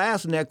AAA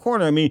class in that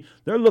corner. I mean,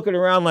 they're looking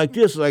around like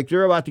this, like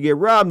they're about to get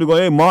robbed. They're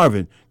going, hey,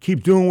 Marvin,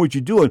 keep doing what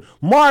you're doing.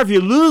 Marv,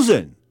 you're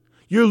losing.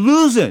 You're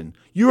losing.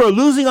 You are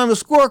losing on the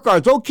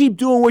scorecards. Don't keep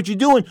doing what you're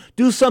doing.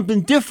 Do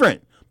something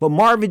different. But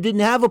Marvin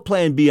didn't have a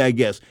plan B, I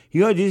guess.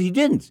 He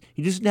didn't.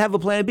 He just didn't have a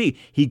plan B.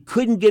 He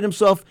couldn't get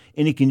himself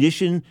in a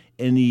condition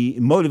and he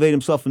motivated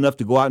himself enough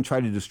to go out and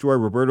try to destroy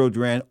Roberto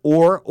Duran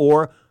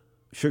or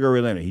Sugar Ray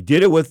Leonard. He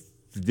did it with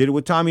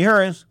Tommy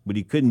Hearns, but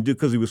he couldn't do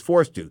because he was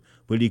forced to.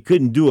 But he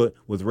couldn't do it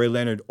with Ray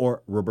Leonard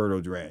or Roberto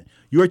Duran.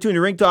 You are tuned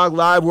to Ring Talk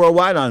live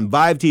worldwide on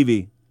Vive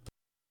TV.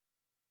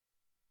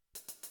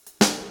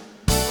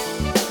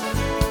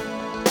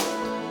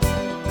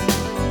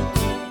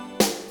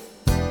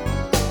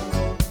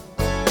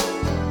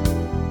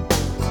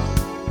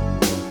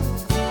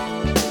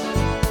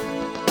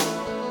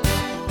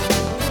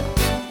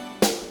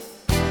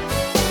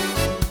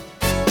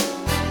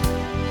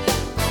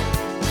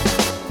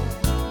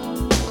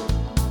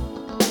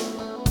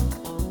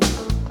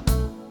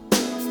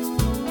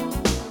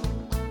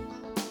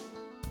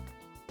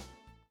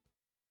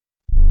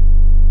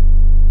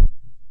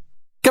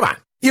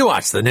 You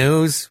watch the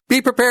news.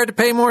 Be prepared to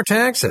pay more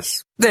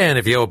taxes. Then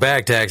if you owe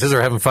back taxes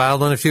or haven't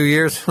filed in a few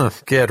years,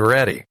 get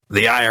ready.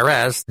 The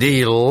IRS,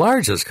 the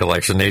largest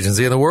collection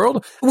agency in the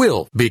world,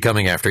 will be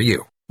coming after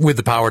you with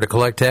the power to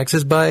collect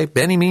taxes by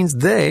any means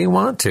they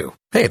want to.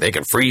 Hey, they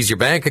can freeze your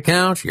bank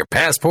account, your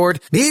passport,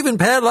 even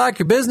padlock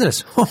your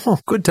business. Oh,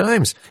 good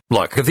times.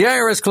 Look, if the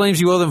IRS claims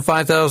you owe them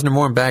 $5,000 or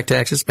more in back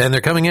taxes and they're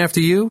coming after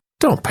you,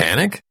 don't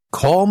panic.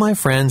 Call my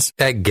friends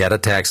at Get a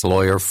Tax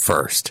Lawyer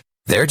first.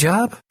 Their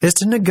job is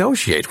to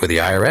negotiate with the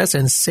IRS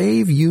and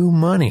save you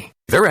money.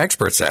 They're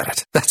experts at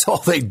it. That's all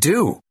they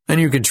do. And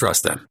you can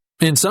trust them.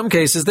 In some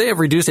cases, they have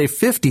reduced a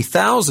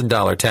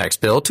 $50,000 tax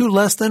bill to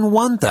less than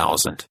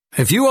 $1,000.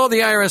 If you owe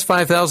the IRS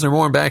 $5,000 or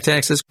more in back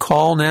taxes,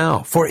 call now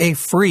for a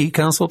free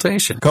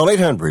consultation. Call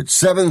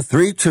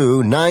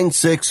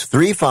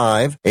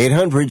 800-732-9635.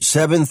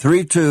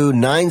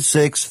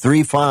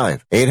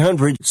 800-732-9635.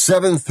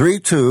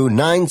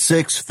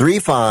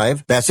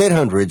 800-732-9635. That's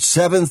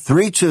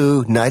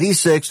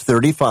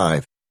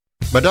 800-732-9635.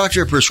 My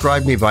doctor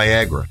prescribed me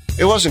Viagra.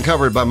 It wasn't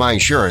covered by my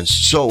insurance,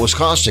 so it was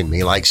costing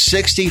me like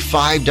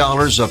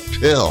 $65 a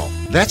pill.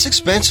 That's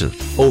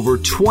expensive. Over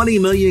 20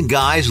 million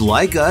guys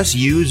like us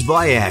use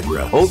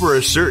Viagra. Over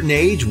a certain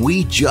age,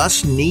 we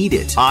just need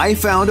it. I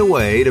found a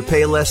way to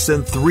pay less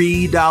than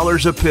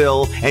 $3 a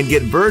pill and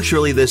get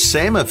virtually the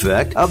same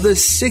effect of the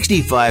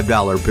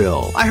 $65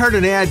 pill. I heard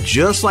an ad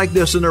just like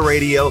this on the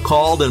radio,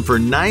 called, and for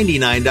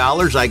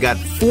 $99, I got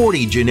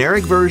 40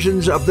 generic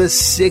versions of the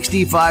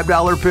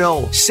 $65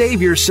 pill.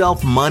 Save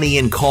yourself money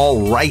and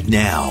call right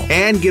now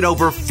and get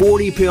over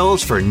 40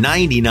 pills for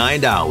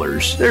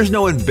 $99. There's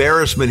no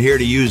embarrassment here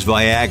to use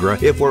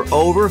Viagra. If we're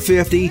over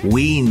 50,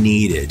 we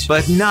need it,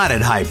 but not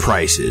at high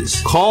prices.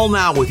 Call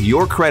now with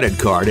your credit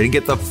card and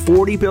get the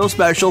 40 pill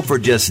special for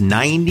just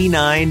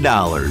 $99.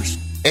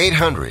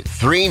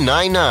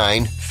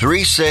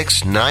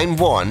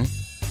 800-399-3691.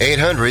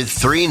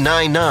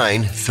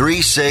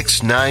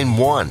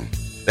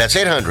 800-399-3691. That's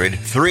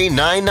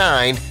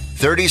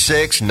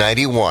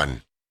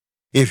 800-399-3691.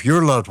 If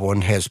your loved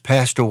one has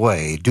passed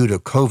away due to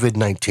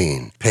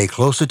COVID-19, pay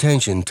close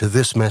attention to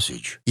this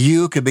message.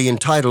 You could be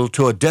entitled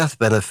to a death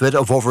benefit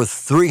of over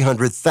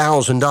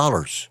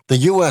 $300,000. The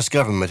U.S.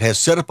 government has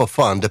set up a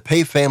fund to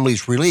pay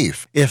families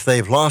relief if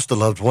they've lost a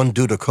loved one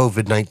due to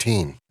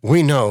COVID-19.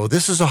 We know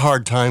this is a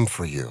hard time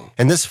for you,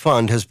 and this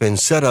fund has been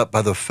set up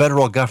by the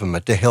federal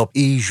government to help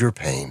ease your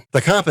pain.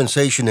 The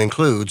compensation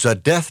includes a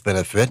death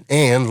benefit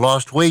and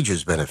lost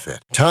wages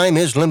benefit. Time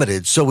is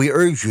limited, so we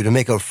urge you to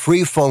make a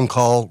free phone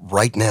call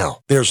right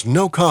now. There's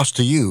no cost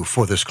to you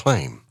for this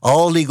claim.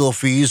 All legal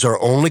fees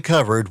are only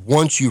covered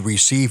once you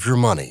receive your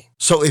money.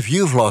 So if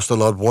you've lost a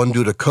loved one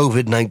due to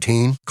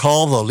COVID-19,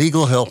 call the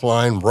legal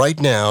helpline right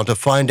now to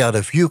find out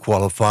if you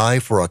qualify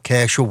for a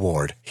cash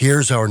award.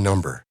 Here's our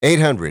number: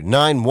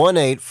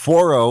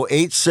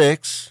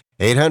 800-918-4086.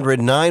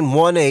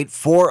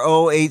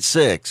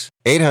 800-918-4086.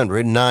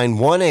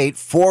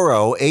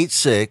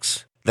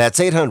 800-918-4086. That's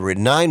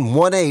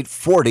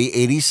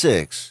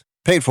 800-918-4086.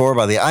 Paid for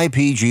by the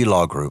IPG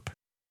Law Group.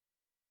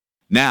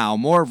 Now,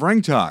 more of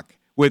Ring Talk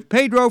with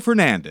Pedro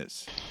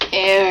Fernandez.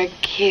 You're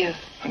cute.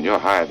 And you're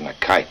higher than a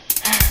kite.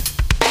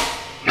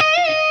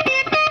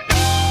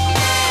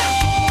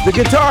 The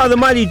guitar of the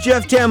mighty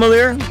Jeff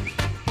Tamalier.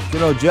 You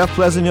know, Jeff,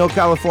 Pleasant Hill,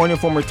 California,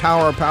 former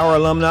Tower of Power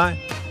alumni.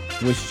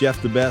 Wish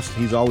Jeff the best.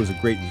 He's always a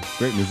great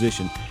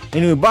musician.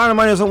 Anyway, bottom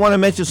line is I want to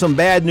mention some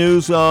bad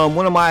news.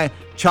 One of my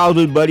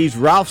childhood buddies,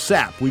 Ralph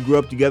Sapp, we grew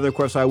up together. Of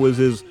course, I was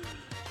his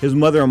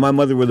mother and my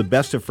mother were the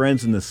best of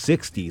friends in the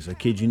 60s. I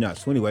kid you not.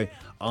 So anyway,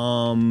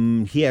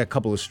 he had a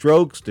couple of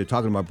strokes. They're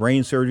talking about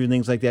brain surgery and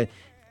things like that.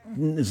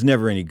 It's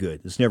never any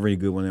good. It's never any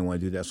good when they want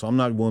to do that. So I'm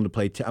not willing to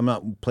play. I'm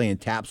not playing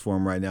taps for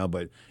him right now,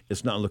 but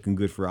it's not looking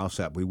good for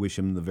Alsap. We wish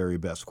him the very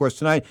best. Of course,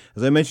 tonight,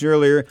 as I mentioned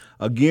earlier,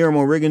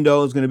 Guillermo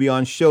Rigondeaux is going to be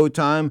on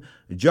Showtime.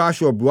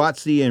 Joshua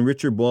Buatsi and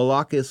Richard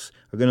Bolakis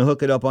are going to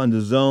hook it up on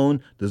DAZN.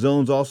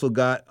 DAZN's also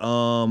got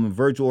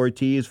Virgil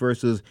Ortiz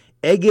versus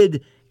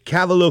Egid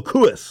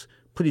Kavaloukouas.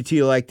 Put it to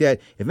you like that.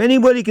 If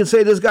anybody can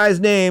say this guy's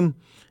name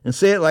and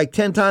say it like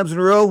 10 times in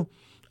a row,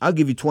 I'll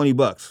give you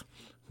 $20.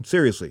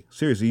 Seriously.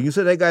 You can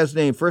say that guy's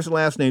name, first and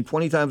last name,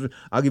 20 times.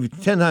 I'll give you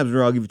 10 times in a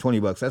row. I'll give you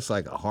 $20. That's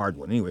like a hard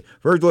one. Anyway,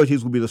 Virgil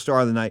Ortiz will be the star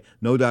of the night.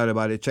 No doubt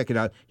about it. Check it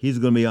out. He's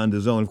going to be on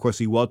DAZN. Of course,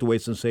 the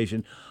welterweight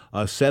sensation,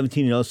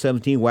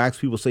 17-17 wax.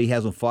 People say he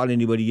hasn't fought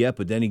anybody yet,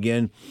 but then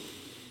again,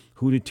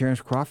 who did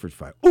Terrence Crawford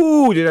fight?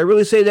 Ooh, did I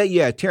really say that?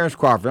 Yeah, Terrence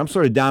Crawford. I'm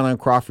sort of down on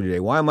Crawford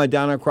today. Why am I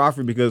down on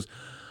Crawford? Because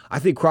I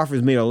think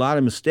Crawford's made a lot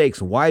of mistakes.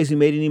 Why has he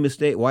made any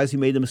mistake? Why has he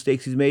made the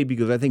mistakes he's made?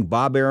 Because I think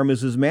Bob Arum is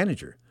his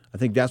manager. I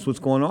think that's what's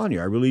going on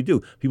here. I really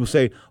do. People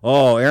say,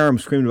 oh, Arum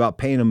screamed about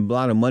paying him a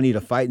lot of money to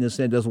fight in this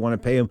and doesn't want to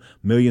pay him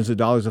millions of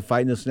dollars to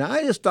fight in this. Now,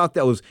 I just thought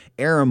that was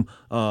Arum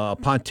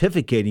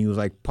pontificating. He was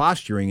like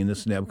posturing in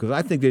this and that because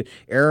I think that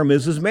Arum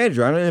is his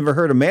manager. I never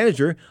heard a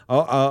manager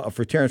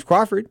for Terrence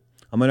Crawford.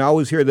 I mean, I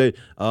always hear that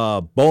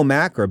Bo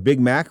Mack or Big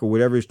Mac or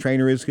whatever his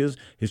trainer is,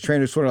 his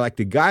trainer's sort of like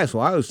the guy. So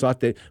I always thought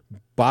that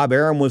Bob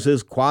Arum was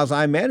his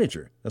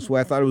quasi-manager. That's the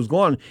way I thought it was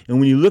going. And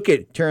when you look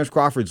at Terrence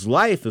Crawford's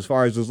life, as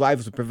far as his life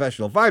as a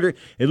professional fighter,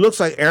 it looks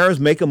like Arum's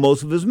making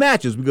most of his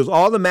matches because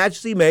all the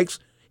matches he makes,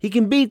 he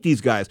can beat these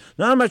guys.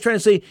 Now, I'm not trying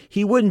to say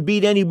he wouldn't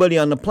beat anybody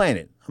on the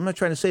planet. I'm not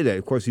trying to say that.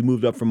 Of course, he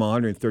moved up from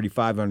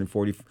 135,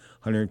 140,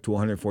 100 to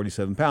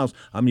 147 pounds.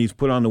 I mean, he's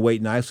put on the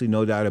weight nicely,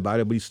 no doubt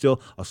about it, but he's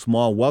still a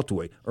small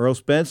welterweight. Earl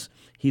Spence,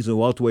 he's a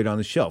welterweight on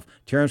the shelf.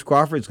 Terrence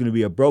Crawford is going to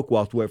be a broke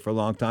welterweight for a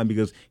long time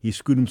because he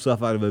screwed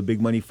himself out of a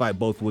big money fight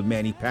both with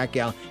Manny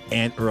Pacquiao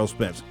and Earl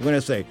Spence. I'm going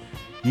to say,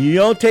 you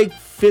don't take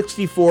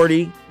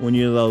 60-40 when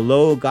you're the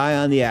low guy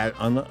on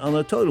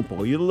the totem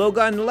pole. You're the low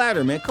guy on the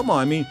ladder, man. Come on.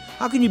 I mean,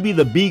 how can you be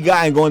the B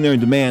guy and go in there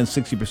and demand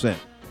 60%?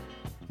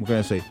 What can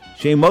I say?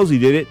 Shane Mosley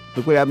did it.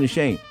 Look what happened to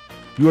Shane.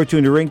 You are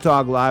tuned to Ring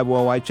Talk Live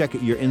Worldwide. Check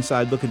it. Your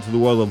inside look into the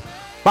world of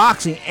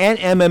boxing and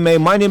MMA.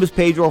 My name is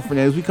Pedro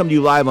Fernandez. We come to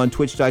you live on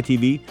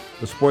Twitch.tv,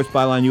 the Sports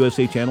Byline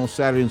USA channel,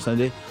 Saturday and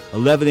Sunday,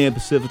 11 a.m.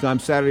 Pacific time,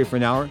 Saturday for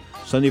an hour,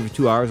 Sunday for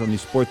 2 hours on the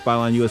Sports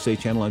Byline USA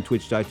channel on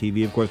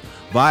Twitch.tv. Of course,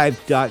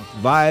 the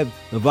Vive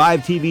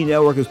TV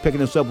network is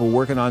picking us up. We're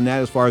working on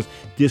that as far as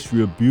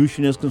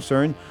distribution is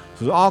concerned.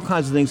 So there's all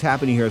kinds of things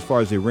happening here as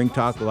far as the Ring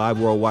Talk Live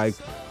Worldwide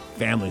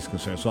family is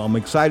concerned. So I'm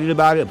excited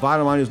about it.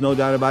 Bottom line is no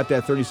doubt about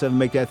that. 37,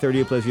 make that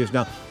 38 plus years.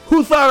 Now,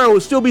 who thought I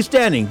would still be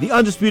standing? The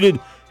undisputed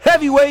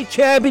heavyweight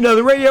champion of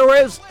the radio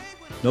is?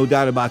 No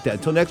doubt about that.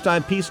 Until next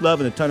time, peace,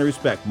 love, and a ton of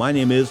respect. My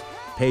name is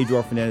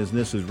Pedro Fernandez, and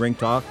this is Ring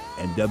Talk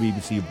and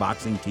WBC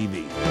Boxing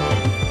TV.